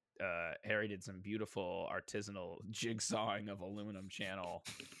Harry did some beautiful artisanal jigsawing of aluminum channel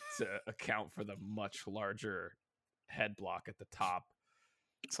to account for the much larger head block at the top.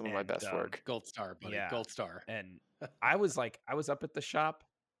 Some of my best work. Gold star, buddy. Yeah. Gold star. And I was up at the shop.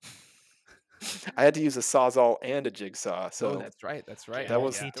 I had to use a Sawzall and a jigsaw. So that's right. That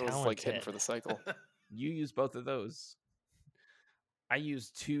was like hitting for the cycle. You use both of those. I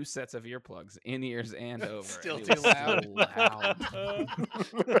used 2 sets of earplugs, in ears and over. Still too loud.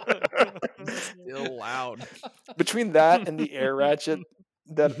 Still loud. Between that and the air ratchet,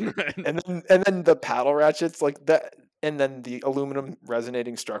 and then the paddle ratchets like that, and then the aluminum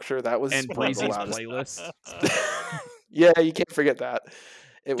resonating structure, that was and Breezy's playlist. Yeah, you can't forget that.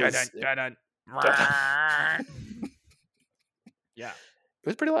 It was yeah. It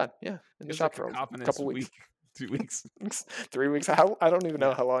was pretty loud. Yeah, in the shop for a couple weeks. 2 weeks, 3 weeks. I don't even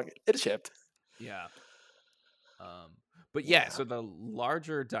know how long it shipped. Yeah. But yeah, so the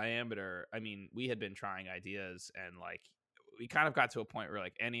larger diameter, we had been trying ideas, and like we kind of got to a point where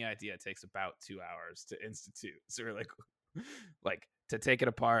like any idea takes about 2 hours to institute. So we're like to take it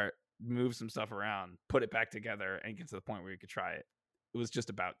apart, move some stuff around, put it back together, and get to the point where you could try it. It was just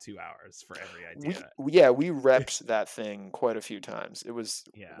about 2 hours for every idea. We repped that thing quite a few times. We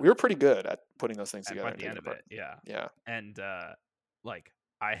were pretty good at putting those things together. At the end of it, yeah. And like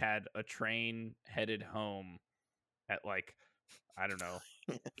I had a train headed home at like, I don't know,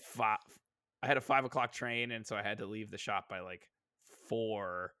 5. I had a 5 o'clock train, and so I had to leave the shop by like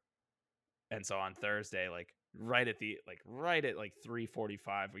 4. And so on Thursday, like right at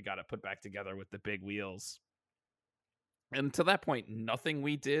 3:45, we got it put back together with the big wheels. And to that point, nothing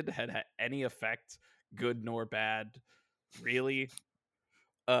we did had any effect, good nor bad, really.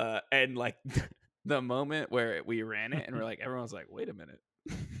 And like the moment where we ran it, and we're like, everyone was like, "Wait a minute,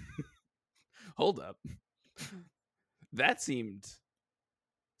 hold up, that seemed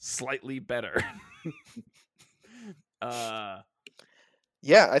slightly better."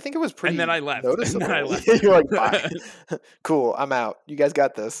 Yeah, I think it was pretty. And then I left. Noticeable. You're like, bye. Cool, I'm out. You guys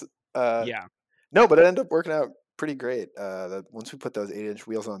got this. Yeah. No, but it ended up working out pretty great. Once we put those 8-inch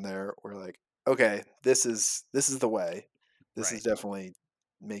wheels on there, we're like, okay, this is the way. This is definitely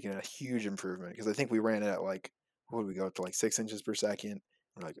making a huge improvement, because I think we ran it at like, what did we go up to, like 6 inches per second?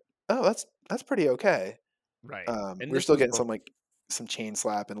 We're like, oh, that's pretty okay. Right. And we're still getting some chain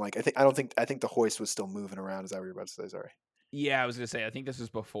slap, and like I think the hoist was still moving around. Is that what you're about to say? Sorry. Yeah, I was gonna say I think this is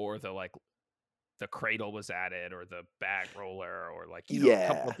before the the cradle was added, or the bag roller, or like, you know, a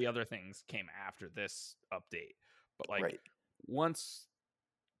couple of the other things came after this update. But like once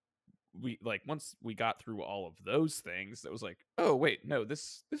we got through all of those things, it was like, oh wait, no,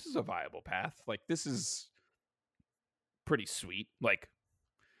 this is a viable path. Like, this is pretty sweet. Like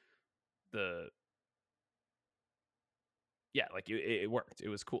like it worked. It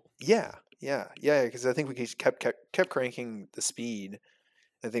was cool. Yeah, because I think we kept cranking the speed.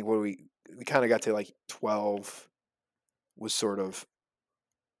 I think what we kind of got to like 12 was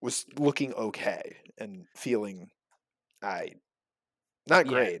looking okay and feeling not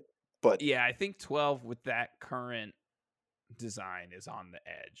great, but yeah, I think 12 with that current design is on the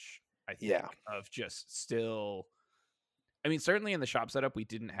edge. I think of just still. I mean, certainly in the shop setup, we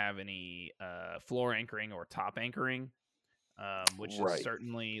didn't have any floor anchoring or top anchoring, which is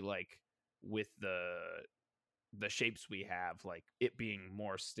certainly, like, with the shapes we have, like, it being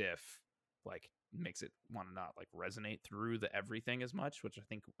more stiff, like, makes it want to not, like, resonate through the everything as much, which I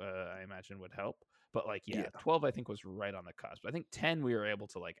think I imagine would help. But like, 12 I think was right on the cusp. I think 10 we were able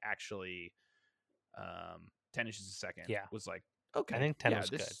to, like, actually 10 inches a second was like, okay, I think 10 was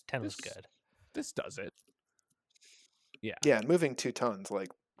good. 10 was good. This does it. Yeah, moving 2 tons, like,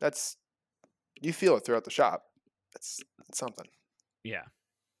 that's, you feel it throughout the shop. It's something. Yeah.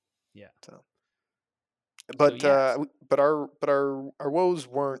 So, but our woes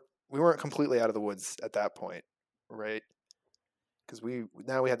we weren't completely out of the woods at that point, right? Because we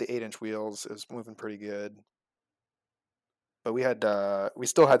had the 8-inch wheels. It was moving pretty good, but we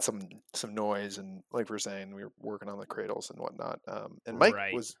still had some noise, and like we're saying, we were working on the cradles and whatnot. And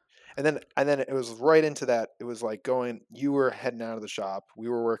Mike was, and then it was right into that. It was like you were heading out of the shop. We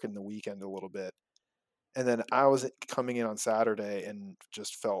were working the weekend a little bit, and then I was coming in on Saturday and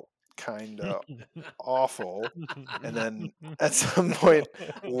just felt kind of awful, and then at some point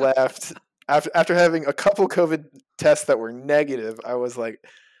left after having a couple COVID tests that were negative. I was like,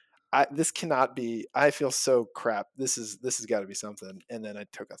 this cannot be. I feel so crap. This has got to be something. And then I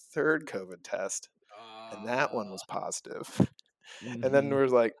took a third COVID test, and that one was positive. Mm-hmm. And then we're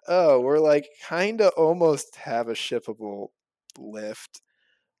like, we're like kind of almost have a shippable lift.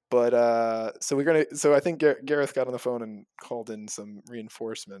 But so I think Gareth got on the phone and called in some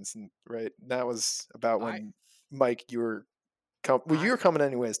reinforcements, and that was about when Mike, you were coming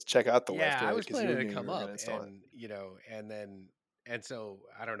anyways to check out the lift. Yeah, right? I was planning to come up, and and so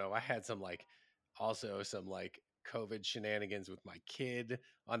I don't know. I had some also some COVID shenanigans with my kid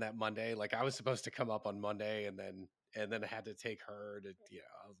on that Monday. Like, I was supposed to come up on Monday, and then I had to take her to.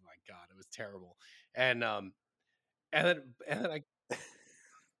 Oh my God, it was terrible. And then I.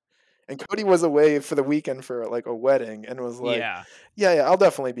 And Cody was away for the weekend for like a wedding, and was like, yeah, I'll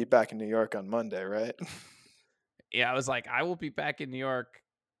definitely be back in New York on Monday, right? Yeah, I was like, I will be back in New York.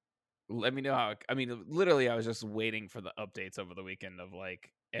 Let me know how. I mean, literally, I was just waiting for the updates over the weekend of like,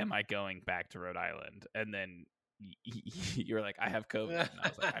 am I going back to Rhode Island? And then you were like, I have COVID. And I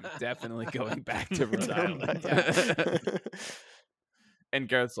was like, I'm definitely going back to Rhode Island. And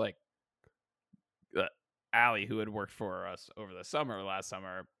Garrett's like, Allie, who had worked for us over the last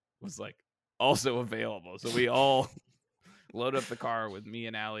summer, was like also available. So we all loaded up the car with me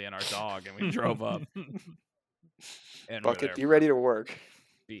and Allie and our dog, and we drove up. And Bucket, you ready to work?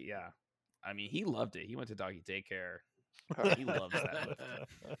 Yeah. I mean, he loved it. He went to doggy daycare. He loves that lift.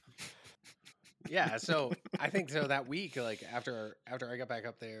 Yeah, so I think that week, like after I got back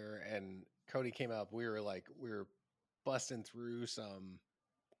up there and Cody came up, we were busting through some,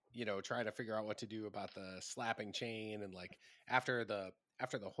 trying to figure out what to do about the slapping chain, and like after the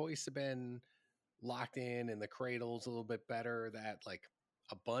hoists have been locked in and the cradle's a little bit better, that like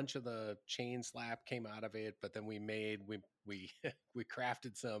a bunch of the chain slap came out of it, but then we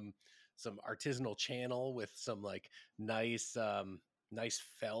crafted some artisanal channel with some like nice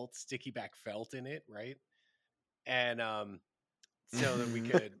felt, sticky back felt in it, right? And so that we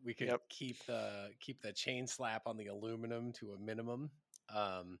could keep the chain slap on the aluminum to a minimum.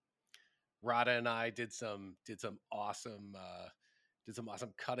 Rada and I did some awesome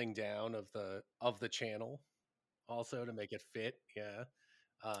cutting down of the channel also to make it fit.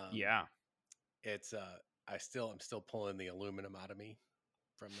 Yeah. It's I'm still pulling the aluminum out of me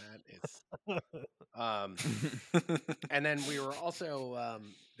from that. It's and then we were also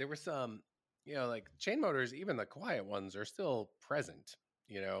there were some, like chain motors, even the quiet ones are still present,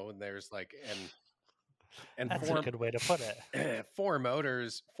 and there's like and that's a good way to put it. 4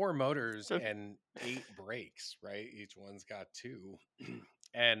 motors and 8 brakes, right? Each one's got 2.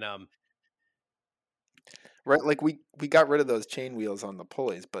 And right, like we got rid of those chain wheels on the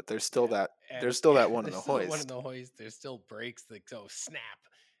pulleys, but there's still that one in the hoist. There's still brakes that go snap.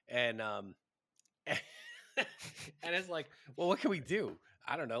 And And it's like, well, what can we do?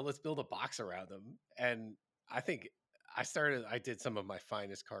 I don't know. Let's build a box around them. And I think I did some of my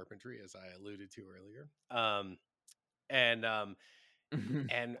finest carpentry, as I alluded to earlier. And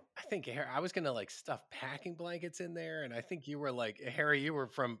I think I was gonna like stuff packing blankets in there, and I think you were like, Harry, you were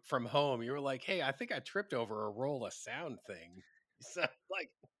from home. You were like, hey, I think I tripped over a roll of sound thing. So like,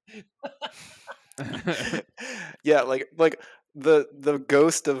 yeah, like the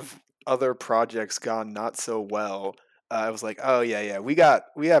ghost of other projects gone not so well. I was like, oh yeah, we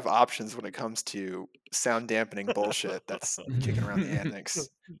have options when it comes to sound dampening bullshit that's kicking around the annex.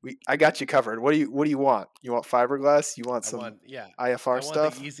 I got you covered. What do you want? You want fiberglass? You want some IFR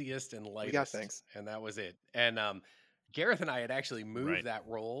stuff? The easiest and lightest. We got things. And that was it. And Gareth and I had actually moved that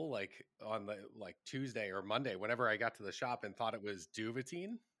roll like on the Tuesday or Monday, whenever I got to the shop, and thought it was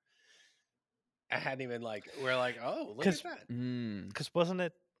Duvetine. I hadn't even we're like, oh, look at that. Because wasn't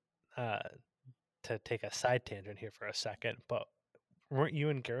it, to take a side tangent here for a second, but weren't you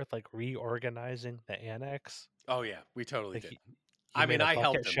and Gareth like reorganizing the annex? Oh yeah, we totally did. I mean, I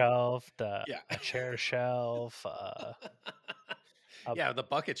helped him. Shelf, a chair shelf. The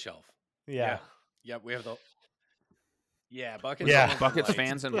bucket shelf. Yeah. We have the buckets. Yeah, buckets,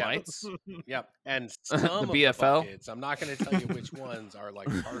 fans, and lights. Yep, and some the BFL. Of the buckets, I'm not going to tell you which ones are like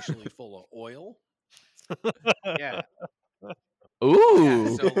partially full of oil. Yeah.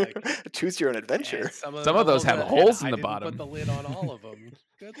 Ooh. Yeah, so choose your own adventure. Some of those have holes in the bottom. Put the lid on all of them.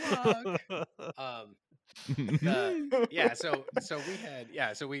 Good luck.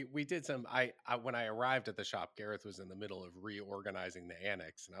 So we did some. I when I arrived at the shop, Gareth was in the middle of reorganizing the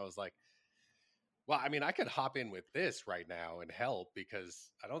annex, and I was like, well, I mean, I could hop in with this right now and help,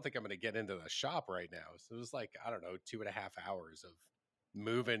 because I don't think I'm going to get into the shop right now. So it was like, I don't know, 2.5 hours of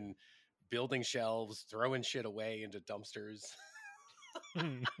moving, building shelves, throwing shit away into dumpsters.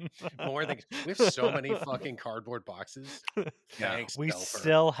 More things. We have so many fucking cardboard boxes. Thanks, we Belfer.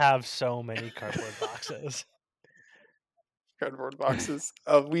 still have so many cardboard boxes. Cardboard boxes.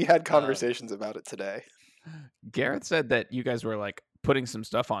 We had conversations about it today. Gareth said that you guys were like putting some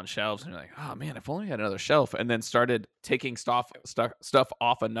stuff on shelves, and you're like, oh man, if only we had another shelf, and then started taking stuff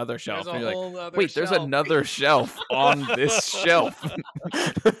off another shelf. And you're like, wait, there's another shelf on this shelf.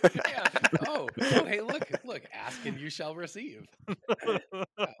 Yeah. Oh, hey, look, ask and you shall receive.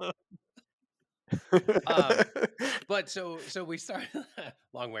 But so we started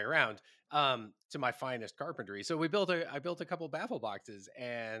long way around to my finest carpentry. So I built a couple baffle boxes,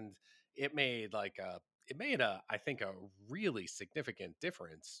 and it made I think a really significant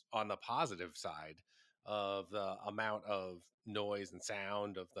difference on the positive side of the amount of noise and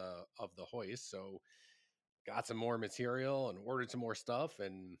sound of the hoist. So got some more material and ordered some more stuff,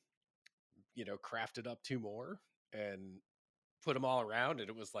 and crafted up 2 more and put them all around, and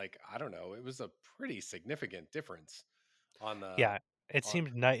it was like, I don't know, it was a pretty significant difference on the it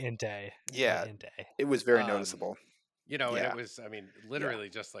seemed night and day. Yeah, night and day. It was very noticeable. And it was, I mean, literally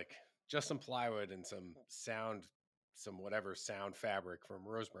just some plywood and some sound fabric from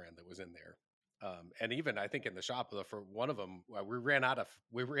Rosebrand that was in there. And even I think in the shop for one of them, we ran out of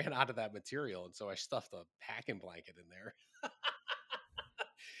that material, and so I stuffed a packing blanket in there.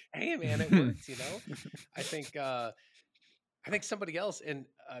 Hey man, it works, I think somebody else, and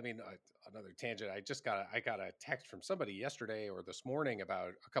I mean, another tangent. I got a text from somebody yesterday or this morning about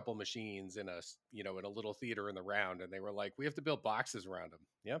a couple machines in a little theater in the Round, and they were like, we have to build boxes around them.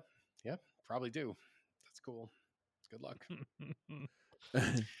 Yep, probably do. That's cool. Good luck.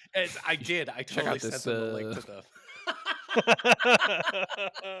 I did. I totally sent them the link to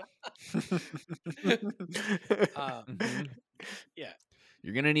the. Yeah.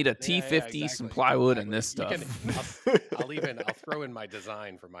 You're gonna need a T50, exactly. Some plywood, and this stuff. I'll throw in my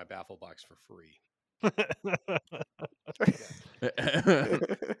design for my baffle box for free.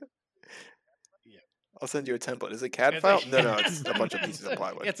 I'll send you a template. Is it CAD file? No, it's a bunch of pieces of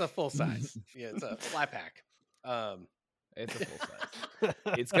plywood. It's a full size. Yeah, it's a flat pack. It's a full size.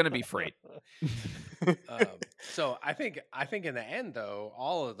 It's gonna be freight. So I think in the end, though,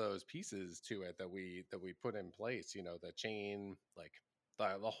 all of those pieces to it that we put in place, the chain, like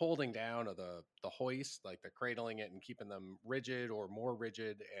the holding down of the hoist, like the cradling it and keeping them rigid or more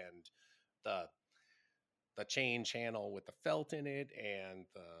rigid, and the chain channel with the felt in it, and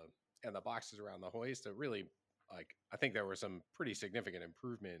the boxes around the hoist, it really, I think there was some pretty significant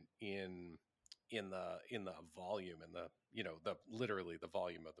improvement in the volume and the literally the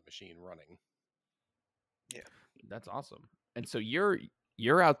volume of the machine running. Yeah, that's awesome. And so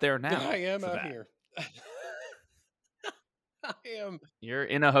you're out there now. I am out here. You're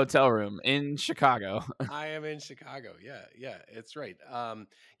in a hotel room in Chicago. I am in Chicago. Yeah, it's right.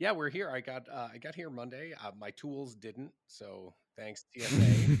 Yeah, we're here. I got here Monday. My tools didn't, so thanks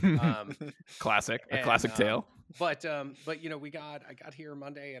TSA. Classic tale. But I got here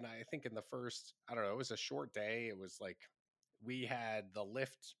Monday, and I think in the first, I don't know, it was a short day. It was like we had the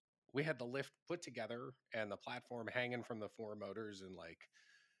lift put together and the platform hanging from the 4 motors in like,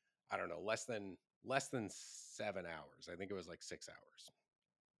 I don't know, less than 7 hours. I think it was like 6 hours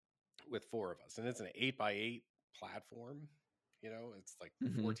with 4 of us. And it's an 8x8 platform. It's like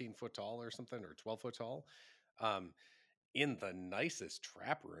 14 foot tall or something, or 12 foot tall. In the nicest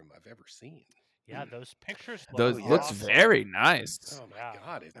trap room I've ever seen. Yeah, those pictures looks very nice. Oh my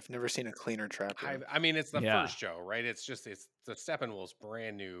God. I've never seen a cleaner trap room. I mean, it's the first show, right? It's the Steppenwolf's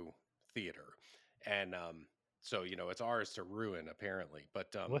brand new theater. And so, it's ours to ruin, apparently.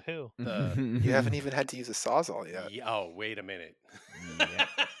 But woohoo. You haven't even had to use a Sawzall yet. Oh, wait a minute.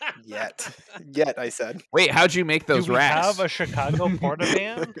 Yet, I said. Wait, how'd you make those racks? Do we have a Chicago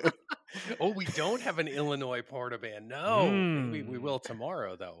portaban? Oh, we don't have an Illinois portaban. No, maybe we will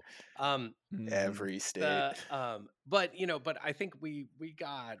tomorrow, though. Every state. But I think we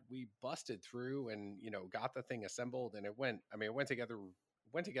busted through and got the thing assembled, and it went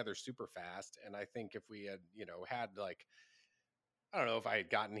together super fast. And I think if we had had like, I don't know, if I had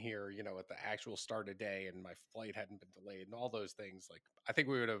gotten here at the actual start of day and my flight hadn't been delayed and all those things, like I think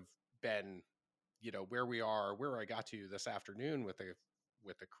we would have been where I got to this afternoon with the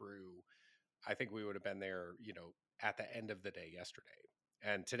crew. I think we would have been there at the end of the day yesterday.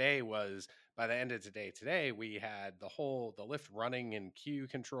 And today was, by the end of today we had the lift running in queue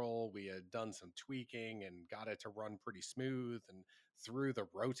control. We had done some tweaking and got it to run pretty smooth, and threw the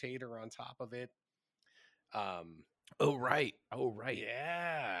rotator on top of it. Oh right.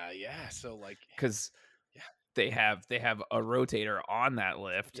 Yeah. So like, because they have a rotator on that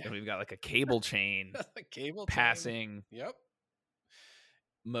lift, and we've got like a cable chain, passing. Yep.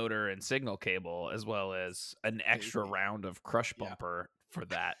 Motor and signal cable, as well as an extra round of crush bumper for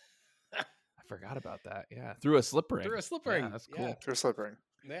that. I forgot about that. Yeah, through a slip ring. Yeah, that's cool. Yeah. Through a slip ring.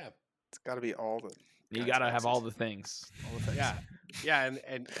 Yeah, it's got to be all the. You got to have all the things. Yeah.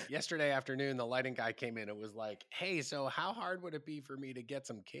 And yesterday afternoon, the lighting guy came in. It was like, hey, so how hard would it be for me to get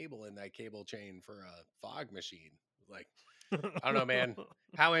some cable in that cable chain for a fog machine? Like, I don't know, man.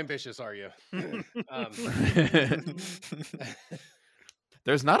 How ambitious are you?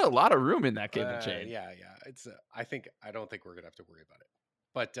 There's not a lot of room in that cable chain. Yeah. It's. I don't think we're gonna have to worry about it.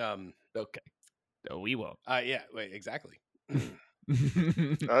 But okay. No, we won't. Yeah. Wait. Exactly.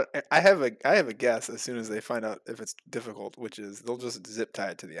 I have a guess as soon as they find out if it's difficult, which is they'll just zip tie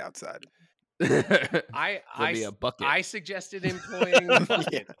it to the outside. Be a bucket. I suggested employing a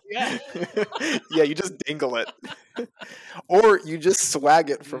bucket. Yeah, you just dingle it, or you just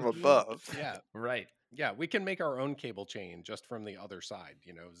swag it from above. Yeah, right. Yeah, we can make our own cable chain just from the other side.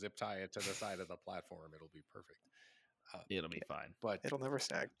 Zip tie it to the side of the platform. It'll be perfect. It'll be fine, but it'll never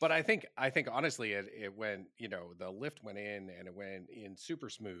snag. But I think honestly, it went. The lift went in and it went in super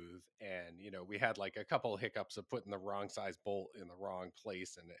smooth. And we had like a couple of hiccups of putting the wrong size bolt in the wrong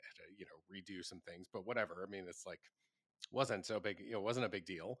place and redo some things. But whatever. I mean, it's like wasn't so big. It wasn't a big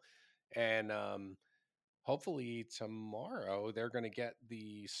deal. And hopefully tomorrow they're going to get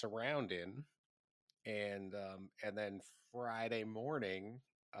the surround in, and then Friday morning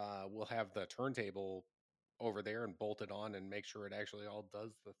we'll have the turntable over there and bolt it on and make sure it actually all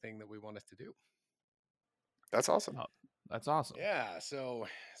does the thing that we want it to do. That's awesome. Oh, that's awesome. Yeah. So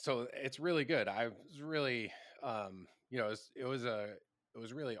it's really good. I was really, it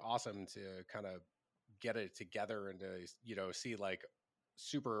was really awesome to kind of get it together and to, see like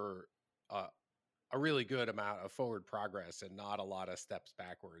super, a really good amount of forward progress and not a lot of steps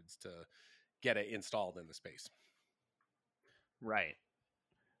backwards to get it installed in the space. Right.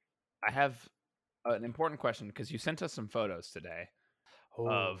 I have an important question because you sent us some photos today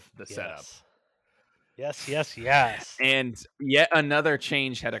of the setup. Yes. And yet another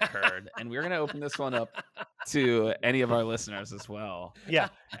change had occurred, and we're going to open this one up to any of our listeners as well. Yeah,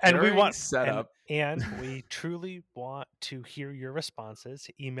 and we want setup, and we truly want to hear your responses.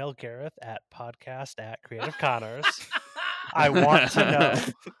 Email Gareth at podcast@CreativeConnors. I want to know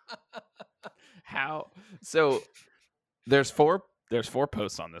how. So there's four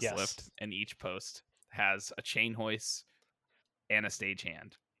posts on this lift, and each post has a chain hoist and a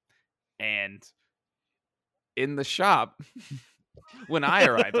stagehand. And in the shop, when I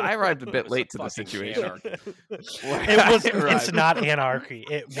arrived a bit late to the situation. It's not anarchy.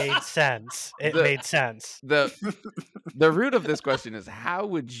 It made sense. Made sense. The root of this question is, how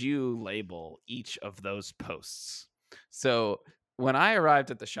would you label each of those posts? So when I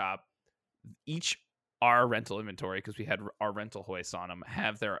arrived at the shop, our rental inventory, because we had our rental hoists on them,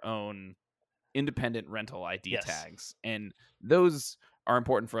 have their own independent rental ID tags. And those are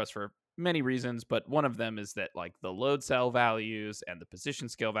important for us for many reasons, but one of them is that like the load cell values and the position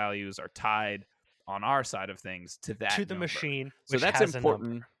scale values are tied on our side of things to that to the machine, so that's has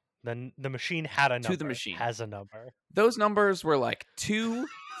important. The machine had a number. To the machine has a number. Those numbers were like 2,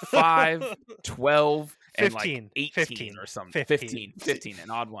 5, 12, 15, and like 18 15, or something. 15,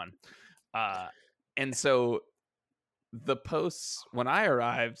 an odd one. And so the posts, when I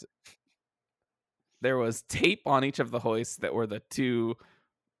arrived, there was tape on each of the hoists that were the 2,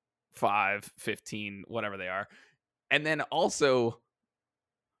 5, 15, whatever they are. And then also,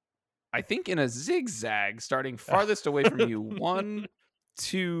 I think in a zigzag, starting farthest away from you, 1,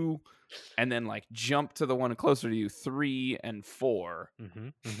 2, and then like jump to the one closer to you, 3 and 4.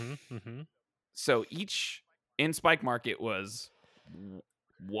 So each in Spike Market was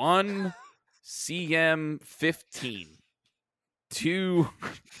 1 CM 15, 2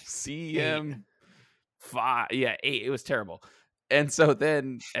 CM 5, 8. It was terrible. And so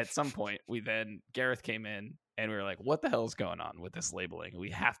then at some point Gareth came in and we were like, what the hell is going on with this labeling? We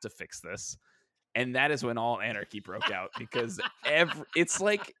have to fix this. And that is when all anarchy broke out, because it's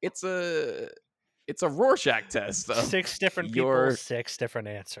a Rorschach test. 6 different people, 6 different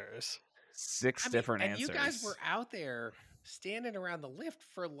answers. 6 different answers. And you guys were out there standing around the lift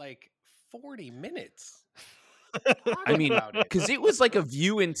for like 40 minutes. I mean, because it was like a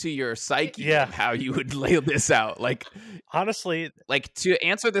view into your psyche of how you would lay this out. Like, honestly, like to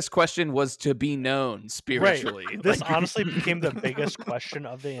answer this question was to be known spiritually. Right. This honestly became the biggest question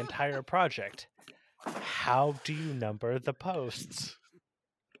of the entire project. How do you number the posts?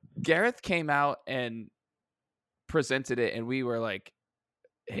 Gareth came out and presented it, and we were like,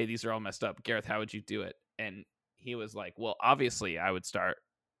 hey, these are all messed up. Gareth, how would you do it? And he was like, well, obviously I would start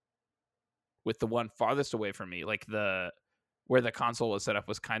with the one farthest away from me, like where the console was set up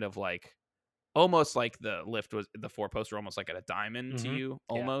was kind of like almost like the lift was, the 4 posts were almost like at a diamond to you,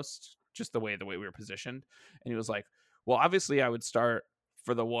 almost just the way we were positioned. And he was like, well, obviously I would start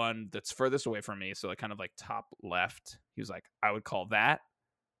for the one that's furthest away from me, so like kind of like top left. He was like, I would call that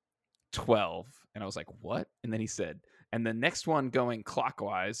 12. And I was like, what? And then he said, and the next one going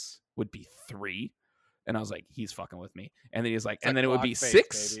clockwise would be 3. And I was like, he's fucking with me. And then he's like, and then it would be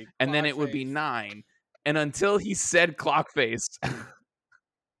 6, and then it would be 9. And until he said clock face.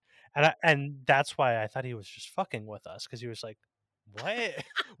 And that's why I thought he was just fucking with us, because he was like, what?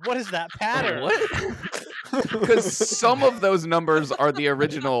 What is that pattern? What? Because some of those numbers are the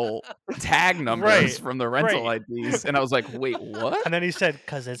original tag numbers from the rental IDs. And I was like, wait, what? And then he said,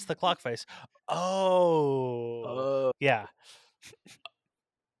 because it's the clock face. Oh. Yeah.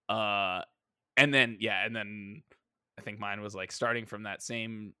 And then I think mine was like starting from that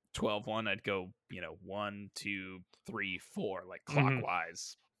same 12-1, I'd go, 1, 2, 3, 4, like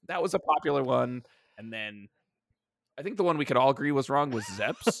clockwise. That was a popular one. And then I think the one we could all agree was wrong was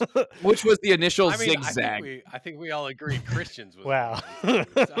Zeps, which was the initial zigzag. I think we all agree Christians was wow. wrong.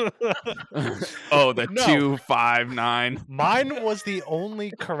 Oh, the 2, 5, 9. Mine was the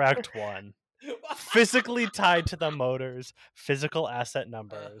only correct one. Physically tied to the motors, physical asset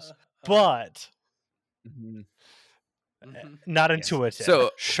numbers, but not intuitive.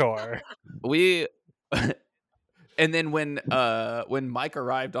 So sure. And then when Mike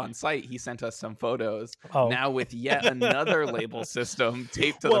arrived on site, he sent us some photos. Now with yet another label system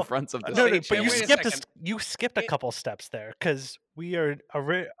taped to the fronts of the stage. But you skipped a couple steps there, because we are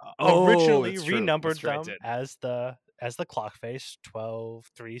originally renumbered them as the clock face 12,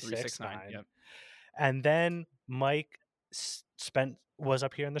 3, 6, 9. Yep. And then Mike was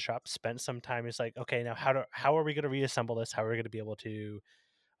up here in the shop, spent some time. He's like, okay, now how are we going to reassemble this? How are we going to be able to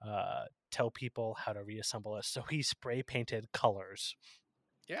tell people how to reassemble this? So he spray painted colors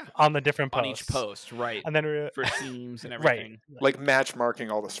on the different posts. On each post, right? And then for seams and everything, right? Like match marking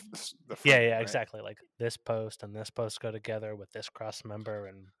all the front, right? Exactly. Like this post and this post go together with this cross member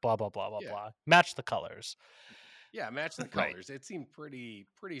and blah blah blah blah blah. Match the colors. Yeah, match the colors. It seemed pretty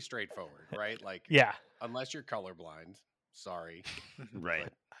straightforward, right? Like, unless you're colorblind, sorry, right?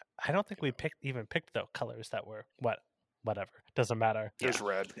 But I don't think we picked the colors that were whatever. Doesn't matter. There's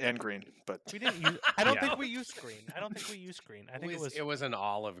red and green, but we didn't use. I don't think we used green. I think it was an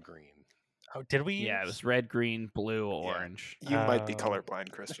olive green. Oh, did we? Yeah, it was red, green, blue, orange. You might be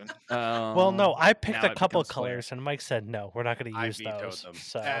colorblind, Christian. Well, no, I picked a couple colors, and Mike said no, we're not going to use those. Them.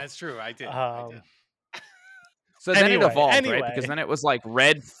 So that's true. I did. So then it evolved, right? Because then it was like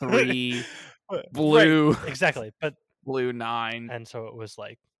red 3, blue, right, exactly, but blue 9, and so it was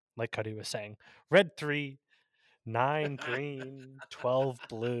like Cuddy was saying, red 3, 9 green, 12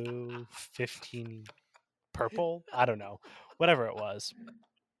 blue, 15 purple. I don't know, whatever it was.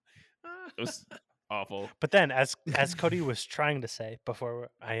 It was awful. But then, as Cody was trying to say before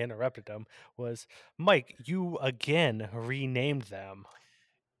I interrupted him, was Mike, you again renamed them.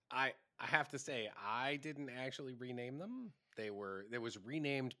 I have to say, I didn't actually rename them. It was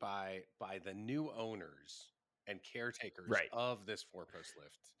renamed by the new owners and caretakers of this 4-post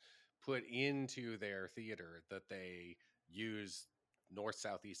lift, put into their theater that they use north,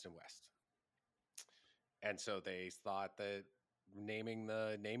 south, east, and west. And so they thought that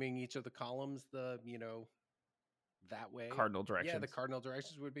naming each of the columns that way, cardinal directions. Yeah, the cardinal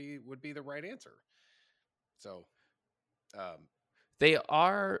directions would be the right answer. So, they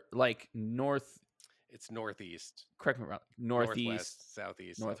are like north. It's northeast. Correct me wrong. Northeast,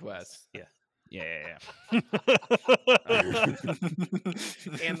 southeast, northwest. Southwest. Yeah.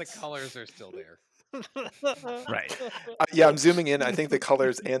 And the colors are still there. Right. Yeah, I'm zooming in. I think the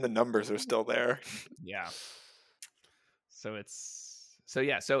colors and the numbers are still there. Yeah. So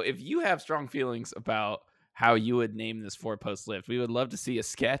if you have strong feelings about how you would name this 4-post lift, we would love to see a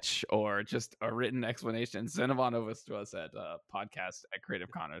sketch or just a written explanation. Send them on over to us at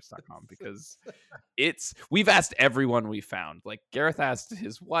podcast@creativeconners.com, because we've asked everyone we found. Like, Gareth asked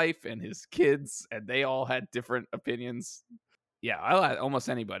his wife and his kids, and they all had different opinions. Yeah, I'll ask almost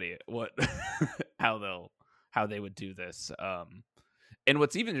anybody how they would do this. And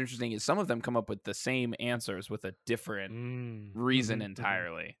what's even interesting is some of them come up with the same answers with a different reason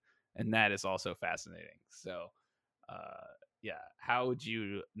entirely. And that is also fascinating. So, how would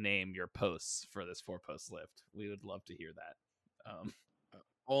you name your posts for this 4-post lift? We would love to hear that.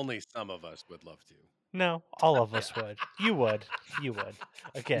 Only some of us would love to. No, all of us would. You would.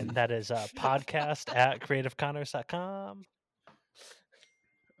 Again, that is podcast@creativeconners.com.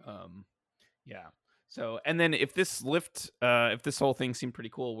 Yeah. So, and then if this whole thing seemed pretty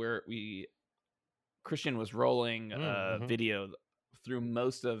cool, Christian was rolling video through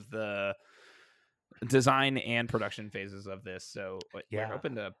most of the design and production phases of this. So we're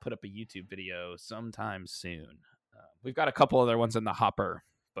hoping to put up a YouTube video sometime soon. We've got a couple other ones in the hopper,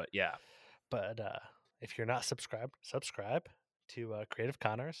 but yeah. But if you're not subscribed, subscribe to Creative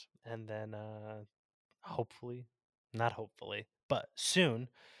Conners, and then but soon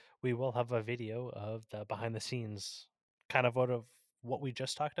we will have a video of the behind the scenes, kind of out of what we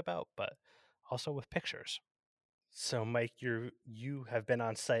just talked about, but also with pictures. So, Mike, you have been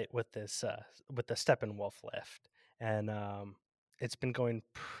on site with this with the Steppenwolf lift, and it's been going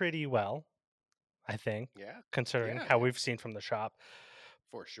pretty well, I think. Yeah, considering how we've seen from the shop,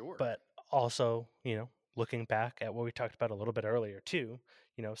 for sure. But also, looking back at what we talked about a little bit earlier too,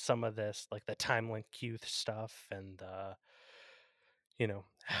 some of this, like the time link queue stuff, and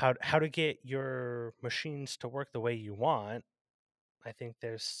how to get your machines to work the way you want. I think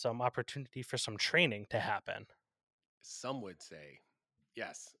there's some opportunity for some training to happen. Some would say,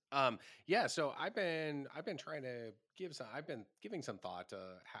 yes. So I've been trying to I've been giving some thought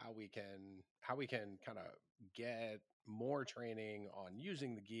to how we can kind of get more training on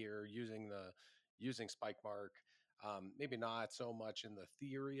using the gear, using Spikemark. Maybe not so much in the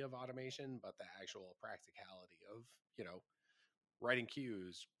theory of automation, but the actual practicality of, writing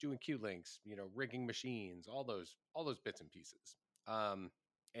queues, doing queue links, rigging machines, all those bits and pieces.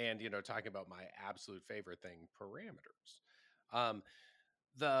 And talking about my absolute favorite thing, parameters.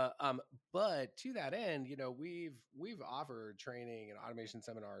 But to that end, we've offered training and automation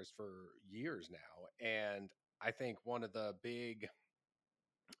seminars for years now, and I think one of the big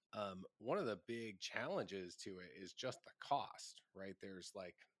challenges to it is just the cost, right? There's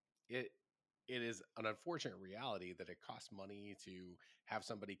it is an unfortunate reality that it costs money to have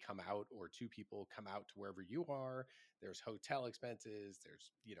somebody come out, or two people come out to wherever you are. There's hotel expenses,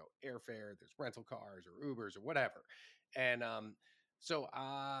 there's airfare, there's rental cars or Ubers or whatever. And so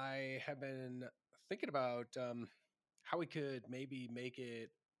I have been thinking about how we could maybe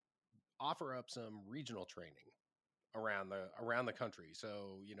offer up some regional training around the country.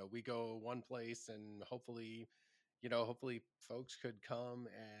 So we go one place, and hopefully folks could come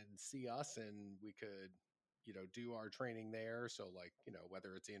and see us, and we could do our training there. So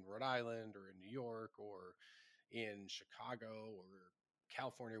whether it's in Rhode Island or in New York or in Chicago or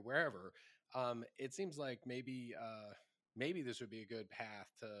California, wherever, it seems like maybe this would be a good path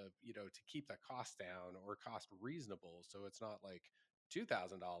to to keep the cost down, or cost reasonable, so it's not like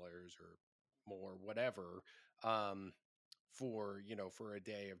 $2,000 or more, whatever, for a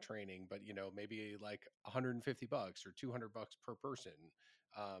day of training, but maybe like $150 or $200 per person,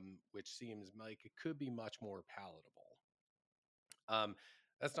 which seems like it could be much more palatable.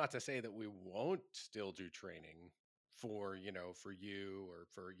 That's not to say that we won't still do training for, for you or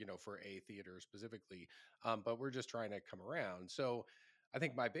for, for a theater specifically. But we're just trying to come around. So I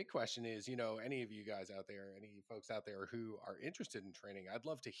think my big question is, any of you guys out there, any folks out there who are interested in training, I'd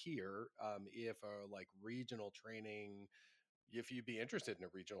love to hear if like regional training, if you'd be interested in a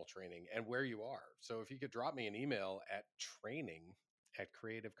regional training and where you are. So if you could drop me an email at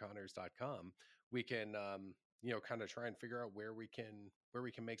training@creativeconners.com, we can, kind of try and figure out where we can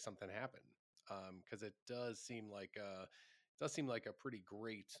make something happen. Cause it does seem like a pretty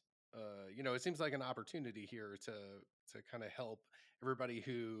great, it seems like an opportunity here to kind of help everybody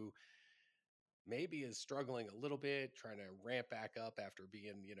who maybe is struggling a little bit, trying to ramp back up after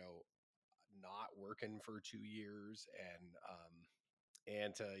being, not working for 2 years,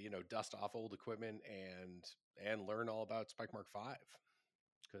 and to dust off old equipment and learn all about Spike Mark 5,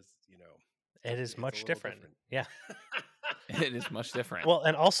 because it is much different. Yeah. It is much different. Well,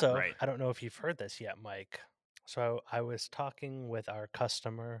 and also, right. I don't know if you've heard this yet, Mike. So I was talking with our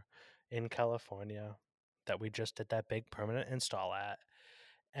customer in California that we just did that big permanent install at,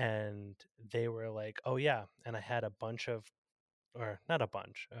 and they were like, oh yeah, and I had a bunch of, or not a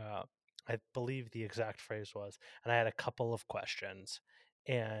bunch, I believe the exact phrase was, and I had a couple of questions,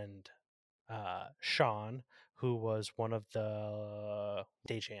 and Sean, who was one of the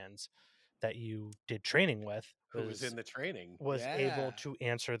stagehands that you did training with, who was in the training, was able to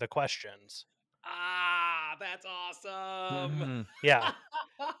answer the questions. Ah, that's awesome. Mm-hmm. Yeah.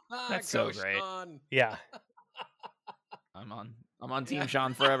 That's so great. Sean. Yeah. I'm on Team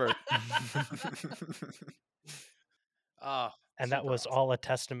Sean forever. And that was awesome. All a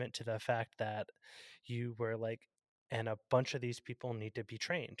testament to the fact that you were like, and a bunch of these people need to be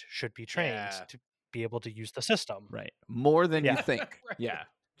trained, should be trained to be able to use the system. Right. More than you think. Right. Yeah.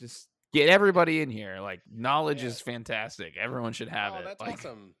 Just get everybody in here. Like, knowledge is fantastic. Everyone should have it. That's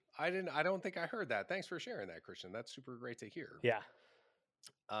awesome. I don't think I heard that. Thanks for sharing that, Christian. That's super great to hear. Yeah.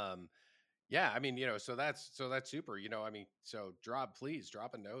 Yeah, I mean, so that's super, so please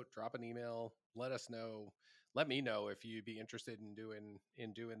drop a note, drop an email, let us know. Let me know if you'd be interested in doing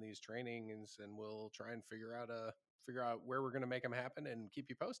these trainings, and we'll try and figure out where we're going to make them happen and keep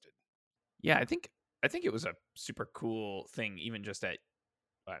you posted. Yeah, I think it was a super cool thing, even just at,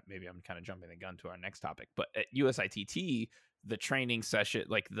 maybe I'm kind of jumping the gun to our next topic, but at USITT, the training session,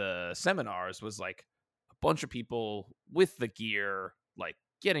 like the seminars, was like a bunch of people with the gear, like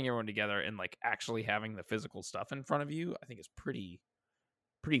getting everyone together and like actually having the physical stuff in front of you. I think is pretty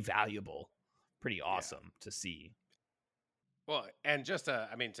valuable, pretty awesome to see. Well, and just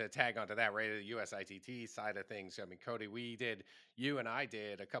to tag onto that, right, the USITT side of things. I mean, Cody, you and I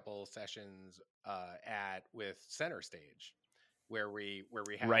did a couple sessions with Center Stage, where we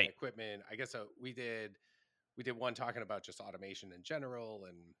had equipment. I guess we did one talking about just automation in general,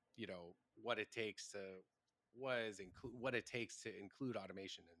 and what it takes to include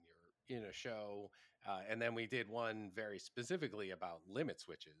automation in a show, and then we did one very specifically about limit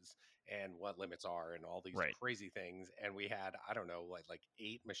switches and what limits are and all these crazy things. And we had, I don't know, like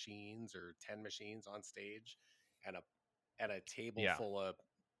 8 machines or 10 machines on stage, and a table full of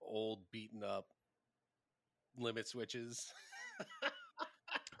old beaten up limit switches.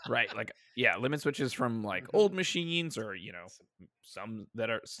 Right, like limit switches from like old machines, or some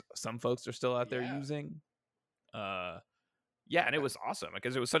folks are still out there using. And it was awesome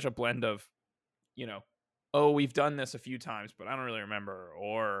because it was such a blend of, we've done this a few times, but I don't really remember,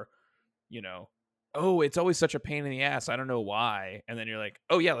 or, it's always such a pain in the ass, I don't know why. And then you're like,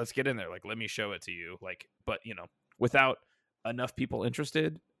 oh yeah, let's get in there. Like, let me show it to you. Like, but without enough people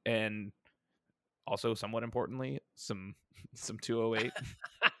interested, and also somewhat importantly, some 208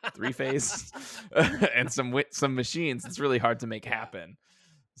 3-phase and some machines, it's really hard to make happen.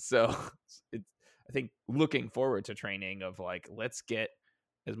 So I think looking forward to training of like, let's get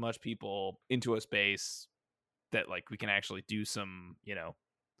as much people into a space that like we can actually do some,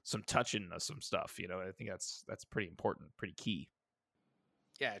 some touching of some stuff. I think that's pretty important, pretty key.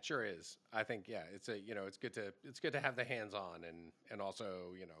 Yeah, it sure is. I think it's it's good to have the hands on, and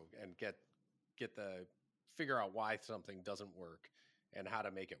also and get the figure out why something doesn't work and how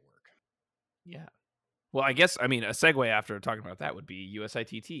to make it work. Yeah. Well, I guess a segue after talking about that would be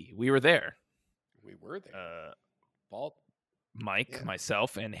USITT. We were there. Mike,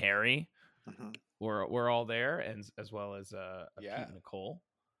 myself, and Harry were all there, and as well as Pete and Nicole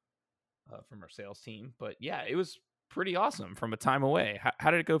from our sales team. But yeah, it was pretty awesome from a time away.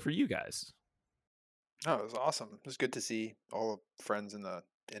 How did it go for you guys? Oh, it was awesome. It was good to see all the friends in the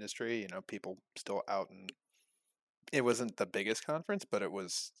industry, people still out, and it wasn't the biggest conference, but it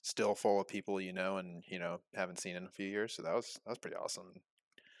was still full of people, and haven't seen in a few years. So that was pretty awesome.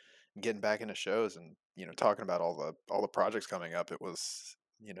 getting back into shows and talking about all the projects coming up, it was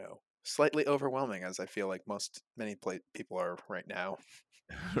slightly overwhelming, as I feel like many people are right now.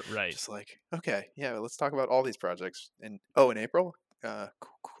 Right. Just like, okay, yeah, let's talk about all these projects. And in April,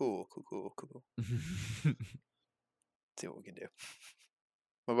 cool. See what we can do.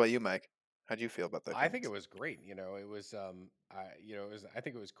 What about you, Mike? How do you feel about that? I think it was great. It was I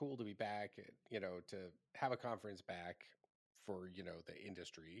think it was cool to be back. To have a conference back for the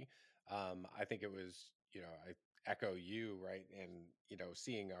industry. I think it was I echo you, right, and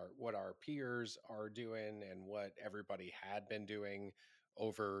seeing what our peers are doing and what everybody had been doing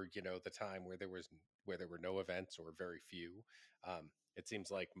over the time where there were no events or very few. It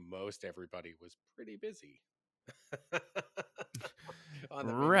seems like most everybody was pretty busy. On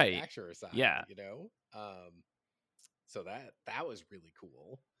the right. manufacturer side, yeah. So that was really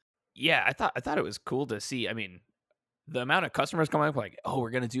cool. Yeah, I thought it was cool to see. I mean, the amount of customers coming up like, oh,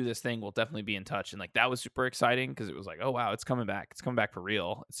 we're gonna do this thing, we'll definitely be in touch, and like that was super exciting because it was like, oh wow, it's coming back for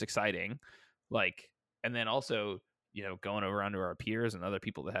real. It's exciting. Like, and then also going around to our peers and other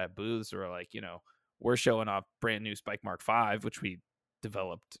people that have booths or like we're showing off brand new Spike Mark V, which we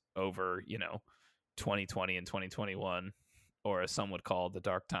developed over 2020 and 2021, or as some would call the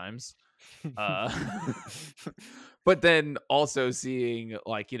dark times. But then also seeing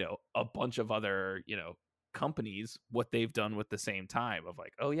like a bunch of other companies, what they've done with the same time of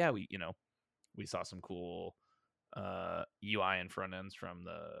like, oh yeah, we saw some cool UI and front ends from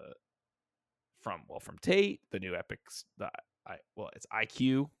Tate, the new Epics, it's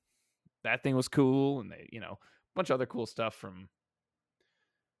IQ. That thing was cool, and they a bunch of other cool stuff from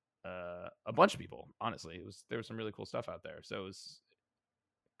a bunch of people. Honestly, there was some really cool stuff out there, so it was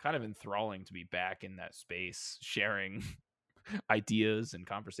kind of enthralling to be back in that space, sharing ideas and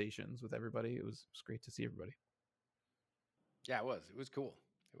conversations with everybody. It was great to see everybody. Yeah, it was cool.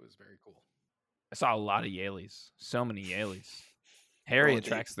 It was very cool. I saw a lot of Yaleys. So many Yaleys. Harry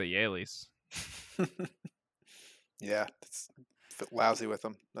attracts the Yaleys. Yeah, it's lousy with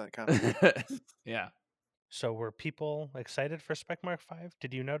them. That kind of. Yeah. So were people excited for Spike Mark V?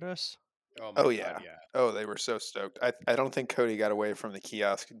 Did you notice? Oh yeah. God, yeah. Oh, they were so stoked. I don't think Cody got away from the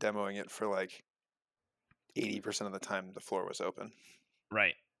kiosk demoing it for like 80% of the time the floor was open.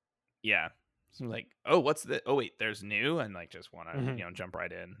 Right. Yeah. So like, oh, what's the? Oh wait, there's new, and like just want to jump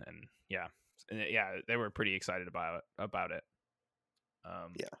right in, and yeah, they were pretty excited about it.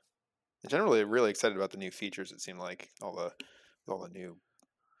 Yeah, generally really excited about the new features. It seemed like all the new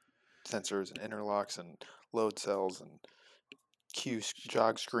sensors and interlocks and load cells and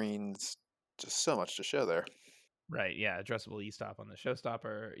jog screens, just so much to show there. Right, yeah, addressable e-stop on the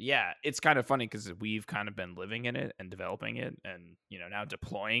showstopper. Yeah, it's kind of funny because we've kind of been living in it and developing it and, now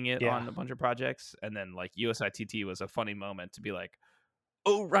deploying it on a bunch of projects. And then, like, USITT was a funny moment to be like,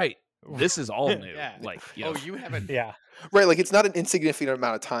 oh, right, this is all new. Yeah. Like, oh, you haven't... Yeah. Right, like, it's not an insignificant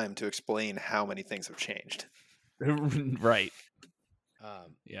amount of time to explain how many things have changed. Right.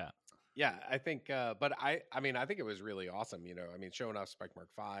 Yeah. Yeah, I think, but I mean, I think it was really awesome, showing off Spike Mark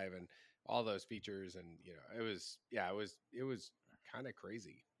V and all those features, and it was kind of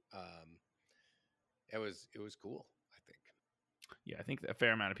crazy. It was cool, I think. Yeah, I think a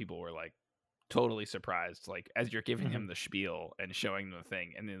fair amount of people were like totally surprised, like as you're giving him the spiel and showing them the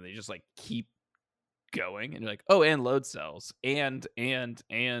thing, and then they just like keep going, and you're like, oh, and load cells, and they're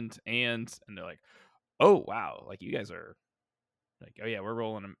like, oh wow, like you guys are like, oh yeah, we're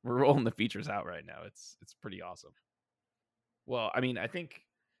rolling the features out right now. It's pretty awesome. Well, I mean, I think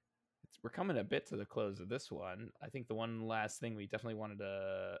we're coming a bit to the close of this one. I think the one last thing we definitely wanted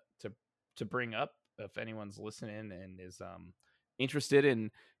to bring up, if anyone's listening and is interested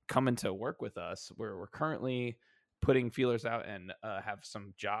in coming to work with us, we're currently putting feelers out and have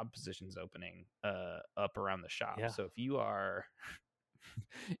some job positions opening up around the shop. Yeah. So if you are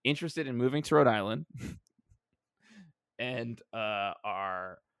interested in moving to Rhode Island and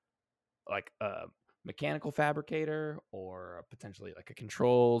are like mechanical fabricator or potentially like a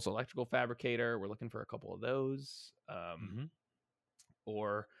controls electrical fabricator, we're looking for a couple of those,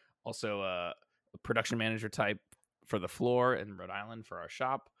 or also a production manager type for the floor in Rhode Island for our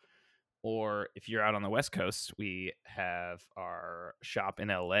shop. Or if you're out on the West Coast, we have our shop in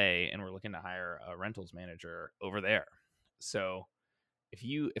LA and we're looking to hire a rentals manager over there. So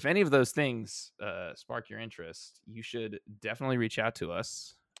if any of those things spark your interest, you should definitely reach out to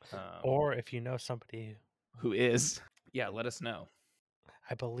us. Or if you know somebody who is, let us know.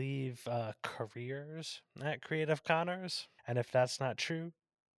 I believe careers at Creative Connors. And if that's not true,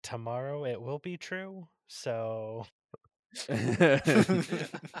 tomorrow it will be true. So by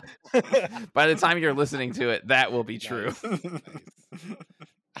the time you're listening to it, that will be true.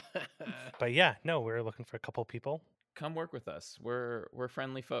 Nice. But yeah, no, we're looking for a couple people. Come work with us. We're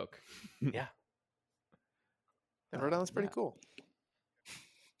friendly folk. Yeah. And Rhode Island's pretty cool.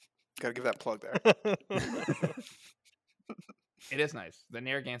 Gotta give that plug there. It is nice. The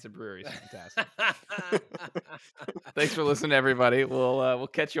Narragansett Brewery is fantastic. Thanks for listening, everybody. We'll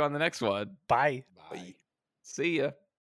catch you on the next one. Bye. Bye. See ya.